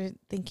started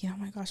thinking, oh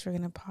my gosh, we're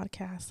going to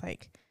podcast.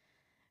 Like,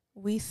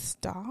 we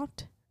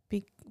stopped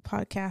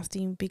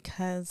podcasting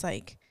because,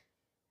 like,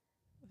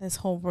 this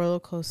whole roller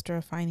coaster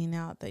of finding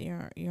out that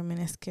your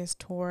meniscus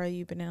tore,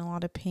 you've been in a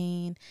lot of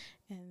pain.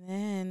 And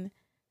then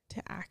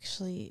to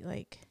actually,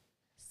 like,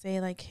 say,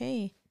 like,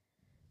 hey,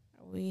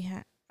 we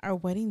had our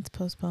wedding's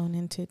postponed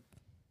into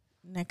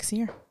next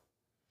year.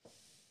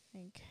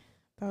 Like,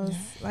 that was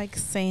like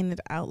saying it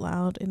out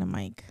loud in a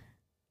mic.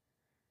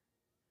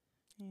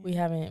 Yeah. We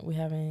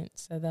haven't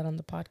said that on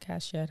the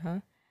podcast yet, huh?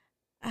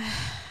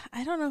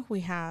 I don't know if we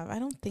have. I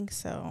don't think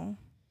so.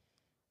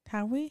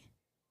 Have we?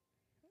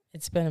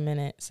 It's been a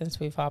minute since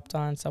we've hopped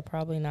on, so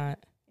probably not.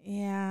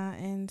 Yeah,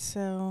 and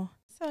so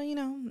you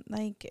know,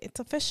 like, it's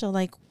official.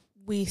 Like,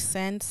 we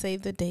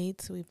save the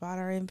dates. We bought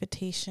our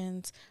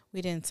invitations.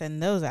 We didn't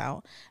send those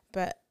out,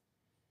 but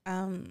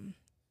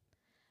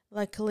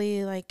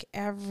luckily, like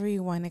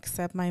everyone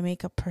except my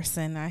makeup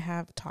person I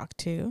have talked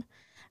to,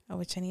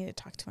 which I need to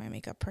talk to my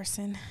makeup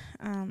person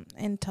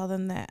and tell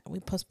them that we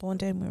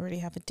postponed it and we already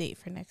have a date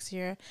for next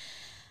year.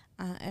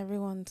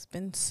 Everyone's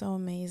been so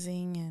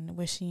amazing and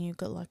wishing you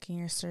good luck in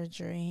your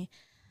surgery.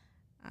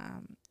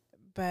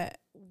 But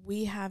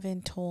we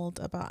haven't told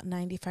about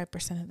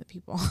 95% of the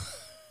people.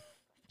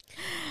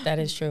 That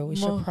is true. We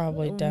should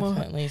probably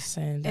definitely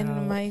send and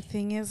out. my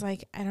thing is,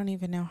 like, I don't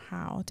even know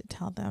how to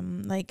tell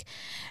them. Like,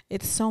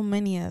 it's so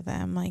many of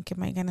them. Like,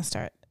 am I going to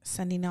start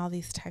sending all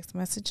these text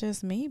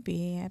messages?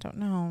 Maybe. I don't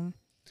know.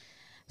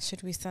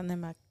 Should we send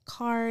them a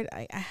card?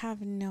 I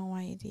have no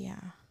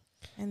idea.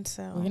 And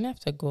so we're going to have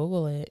to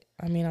Google it.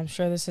 I mean, I'm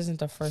sure this isn't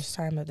the first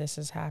time that this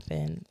has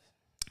happened.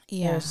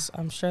 Yeah.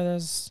 I'm sure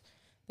there's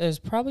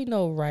probably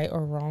no right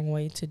or wrong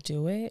way to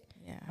do it.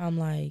 Yeah. I'm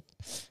like,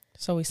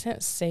 so we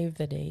sent save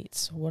the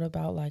dates. What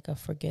about like a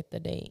forget the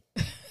date?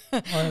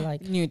 Or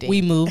like new date.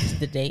 We moved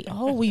the date.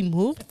 Oh, we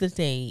moved the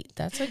date.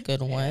 That's a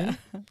good one.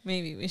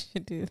 Maybe we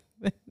should do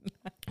that.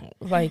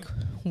 Like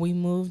we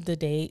moved the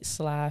date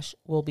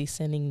 / we'll be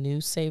sending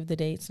new save the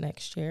dates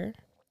next year.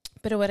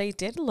 But what I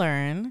did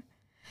learn,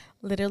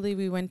 literally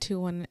we went to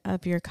one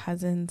of your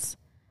cousins,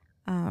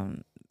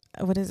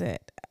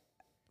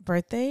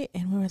 birthday,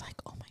 and we were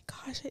like, oh my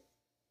gosh,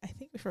 I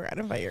think we forgot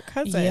about your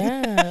cousin.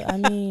 Yeah, I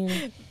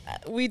mean,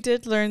 we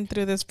did learn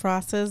through this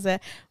process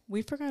that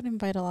we forgot to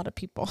invite a lot of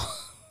people.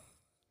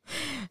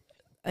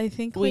 I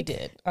think we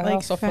did. I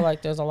also feel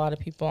like there's a lot of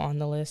people on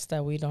the list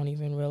that we don't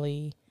even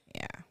really.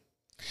 Yeah.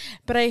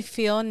 But I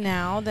feel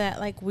now that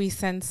like we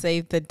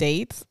save the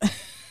dates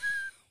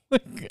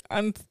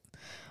and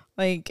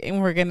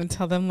we're going to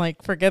tell them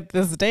like, forget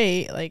this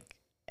date. Like,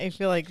 I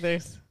feel like they're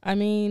just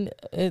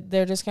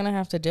going to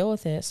have to deal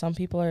with it. Some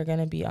people are going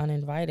to be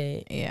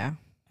uninvited. Yeah.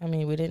 I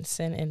mean, we didn't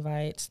send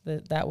invites.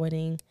 That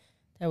wedding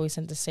that we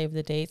sent to save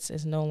the dates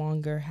is no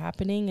longer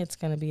happening. It's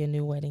going to be a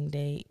new wedding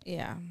date.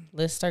 Yeah.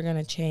 Lists are going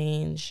to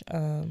change.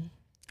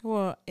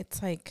 Well,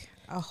 it's like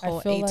a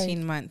whole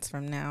 18 months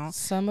from now.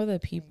 Some of the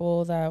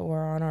people that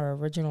were on our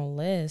original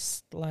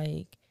list,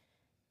 like,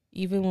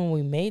 even when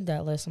we made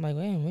that list, I'm like,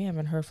 man, we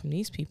haven't heard from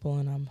these people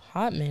in a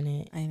hot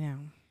minute. I know.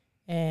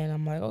 And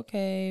I'm like,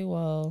 okay,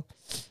 well,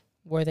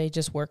 were they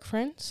just work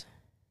friends?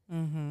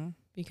 Mm-hmm.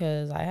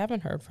 Because I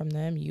haven't heard from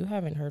them. You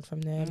haven't heard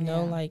from them. Yeah.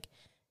 No, like,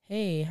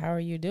 hey, how are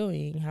you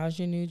doing? How's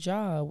your new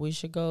job? We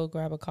should go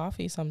grab a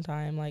coffee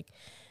sometime. Like,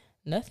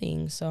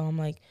 nothing. So I'm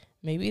like,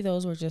 maybe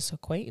those were just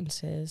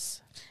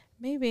acquaintances.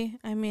 Maybe.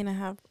 I mean, I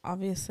have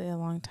obviously a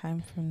long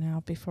time from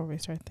now before we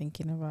start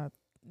thinking about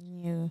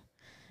new.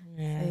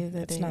 Yeah,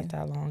 it's not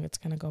that long. It's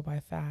going to go by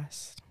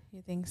fast.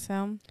 You think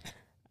so?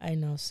 I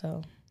know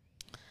so.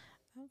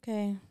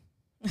 Okay.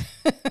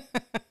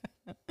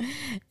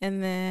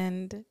 And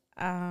then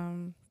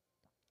I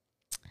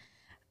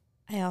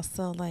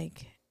also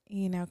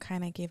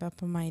kind of gave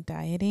up on my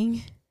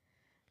dieting.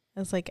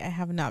 It's like I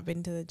have not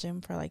been to the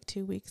gym for like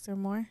 2 weeks or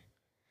more.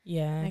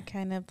 Yeah. I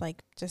kind of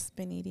just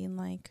been eating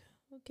like,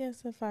 who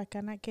gives a fuck?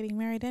 I'm not getting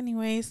married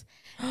anyways.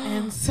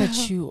 And so,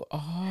 but you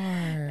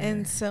are.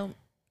 And so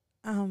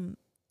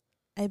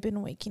I've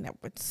been waking up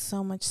with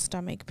so much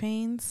stomach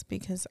pains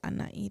because I'm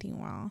not eating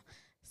well.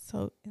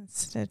 So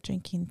instead of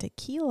drinking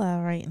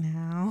tequila right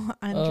now,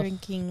 I'm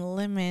drinking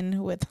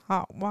lemon with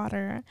hot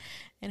water.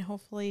 And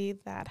hopefully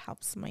that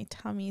helps my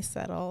tummy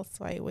settle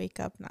so I wake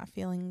up not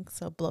feeling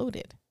so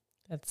bloated.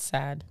 That's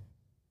sad.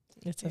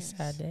 It's a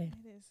sad day.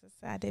 It is a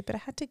sad day. But I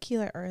had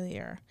tequila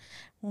earlier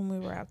when we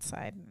were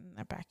outside in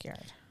the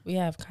backyard. We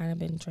have kind of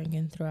been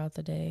drinking throughout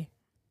the day.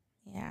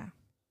 Yeah.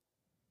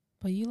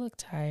 But you look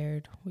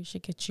tired. We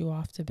should get you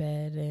off to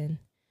bed and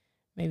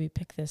maybe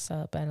pick this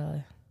up at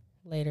a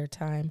later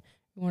time.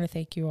 We want to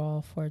thank you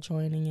all for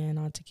joining in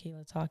on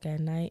Tequila Talk at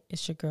Night.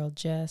 It's your girl,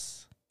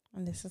 Jess.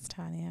 And this is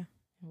Tannia.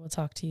 And we'll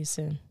talk to you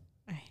soon.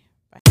 Bye.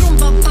 Bye.